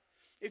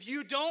 If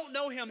you don't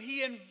know him,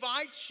 he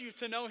invites you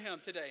to know him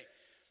today.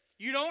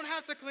 You don't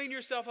have to clean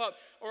yourself up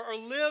or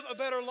live a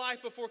better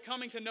life before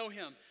coming to know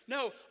him.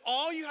 No,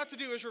 all you have to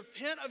do is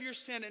repent of your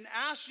sin and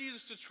ask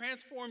Jesus to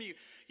transform you.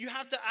 You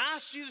have to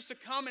ask Jesus to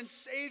come and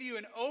save you,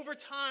 and over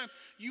time,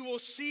 you will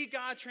see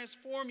God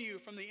transform you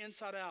from the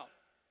inside out.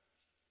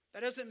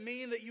 That doesn't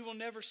mean that you will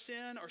never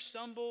sin or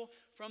stumble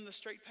from the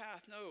straight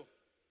path, no.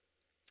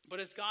 But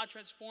as God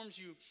transforms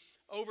you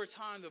over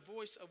time, the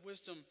voice of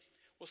wisdom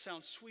will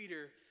sound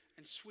sweeter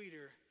and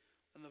sweeter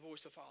than the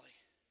voice of folly.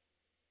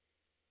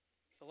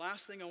 The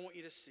last thing I want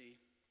you to see,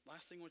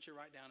 last thing I want you to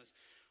write down is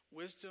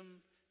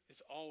wisdom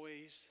is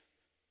always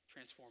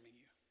transforming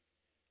you.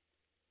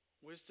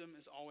 Wisdom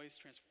is always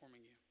transforming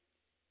you.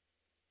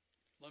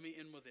 Let me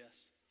end with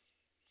this.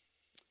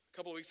 A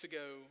couple of weeks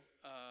ago,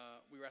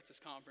 we were at this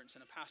conference,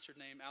 and a pastor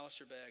named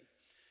Alistair Begg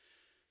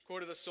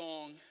quoted a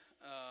song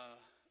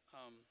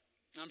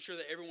I'm sure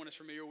that everyone is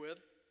familiar with.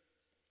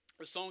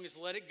 The song is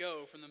 "Let It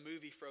Go" from the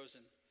movie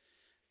Frozen.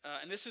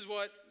 And this is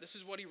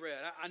what he read.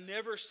 I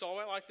never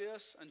saw it like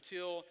this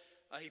until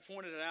he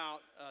pointed it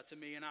out to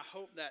me, and I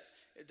hope that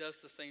it does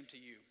the same to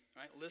you.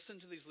 Right? Listen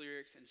to these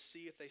lyrics and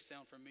see if they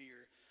sound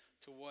familiar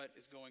to what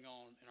is going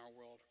on in our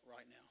world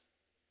right now.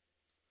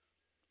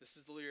 This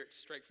is the lyrics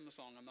straight from the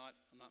song. I'm not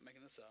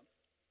making this up.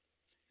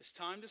 It's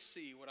time to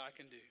see what I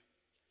can do,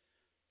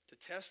 to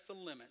test the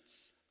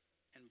limits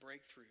and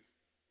break through.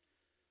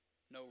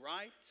 No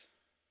right,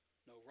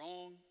 no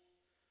wrong,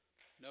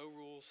 no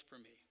rules for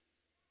me.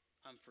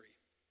 I'm free.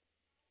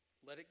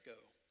 Let it go.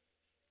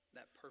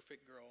 That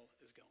perfect girl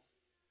is gone.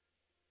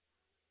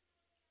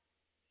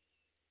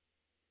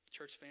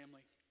 Church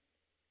family,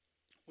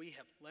 we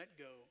have let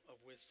go of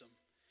wisdom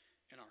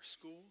in our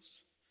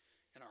schools,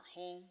 in our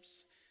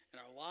homes, in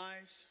our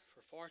lives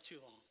for far too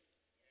long.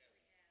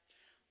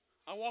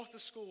 I walk the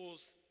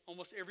schools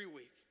almost every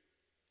week.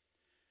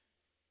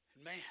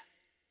 And man,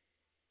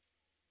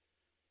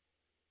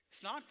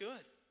 it's not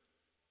good.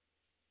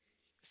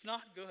 It's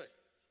not good.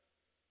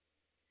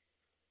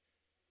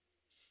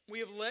 We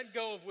have let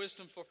go of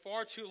wisdom for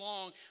far too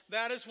long.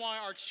 That is why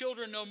our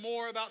children know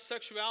more about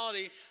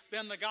sexuality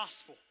than the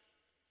gospel.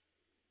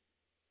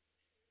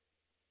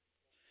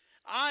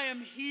 I am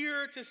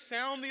here to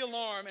sound the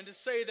alarm and to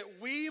say that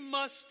we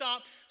must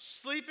stop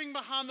sleeping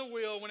behind the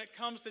wheel when it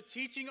comes to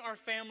teaching our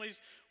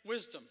families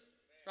wisdom.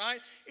 Right?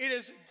 It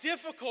is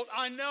difficult.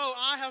 I know.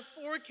 I have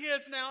 4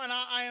 kids now, and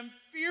I am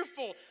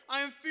fearful.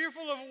 I am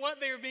fearful of what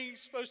they are being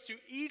exposed to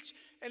each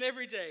and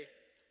every day.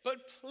 But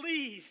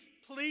please,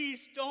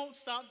 please don't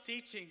stop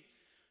teaching.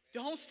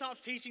 Don't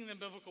stop teaching them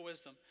biblical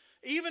wisdom.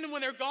 Even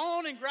when they're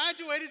gone and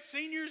graduated,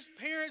 senior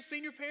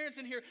parents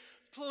in here,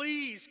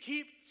 please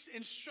keep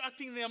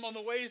instructing them on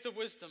the ways of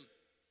wisdom.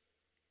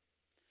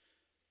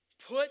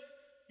 Put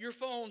your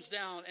phones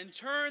down and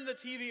turn the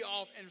TV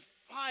off and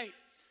fight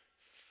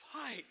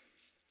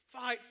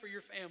for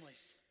your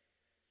families.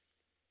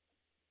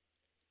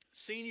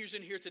 Seniors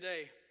in here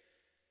today,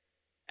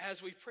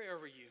 as we pray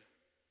over you,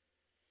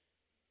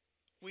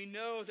 we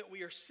know that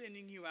we are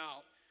sending you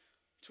out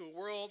to a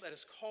world that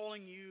is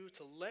calling you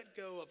to let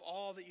go of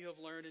all that you have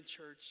learned in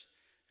church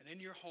and in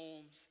your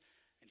homes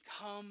and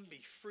come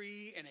be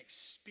free and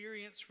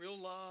experience real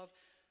love.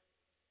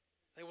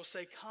 They will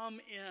say, come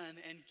in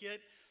and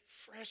get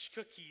fresh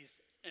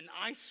cookies and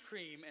ice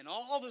cream and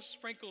all the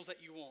sprinkles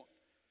that you want.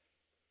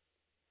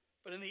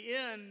 But in the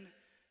end,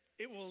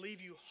 it will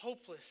leave you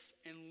hopeless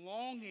and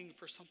longing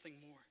for something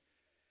more.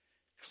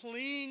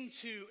 Cling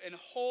to and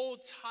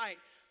hold tight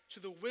to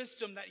the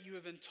wisdom that you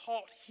have been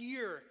taught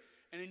here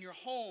and in your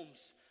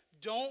homes.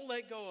 Don't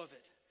let go of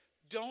it.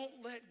 Don't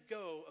let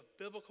go of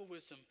biblical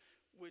wisdom,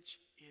 which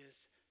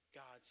is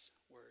God's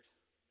word.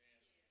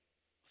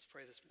 Let's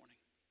pray this morning.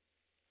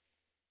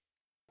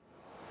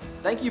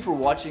 Thank you for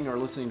watching or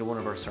listening to one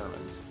of our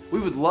sermons. We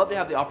would love to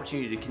have the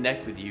opportunity to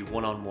connect with you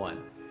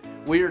one-on-one.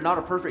 We are not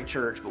a perfect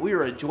church, but we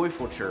are a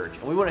joyful church,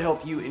 and we want to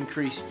help you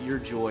increase your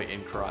joy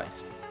in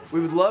Christ.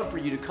 We would love for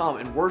you to come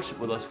and worship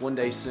with us one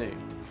day soon.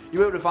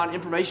 You'll be able to find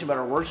information about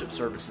our worship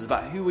services,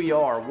 about who we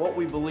are, what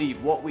we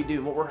believe, what we do,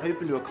 and what we're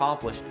hoping to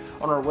accomplish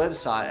on our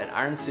website at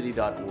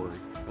ironcity.org.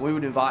 And we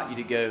would invite you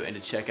to go and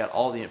to check out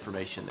all the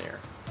information there.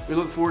 We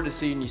look forward to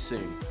seeing you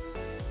soon.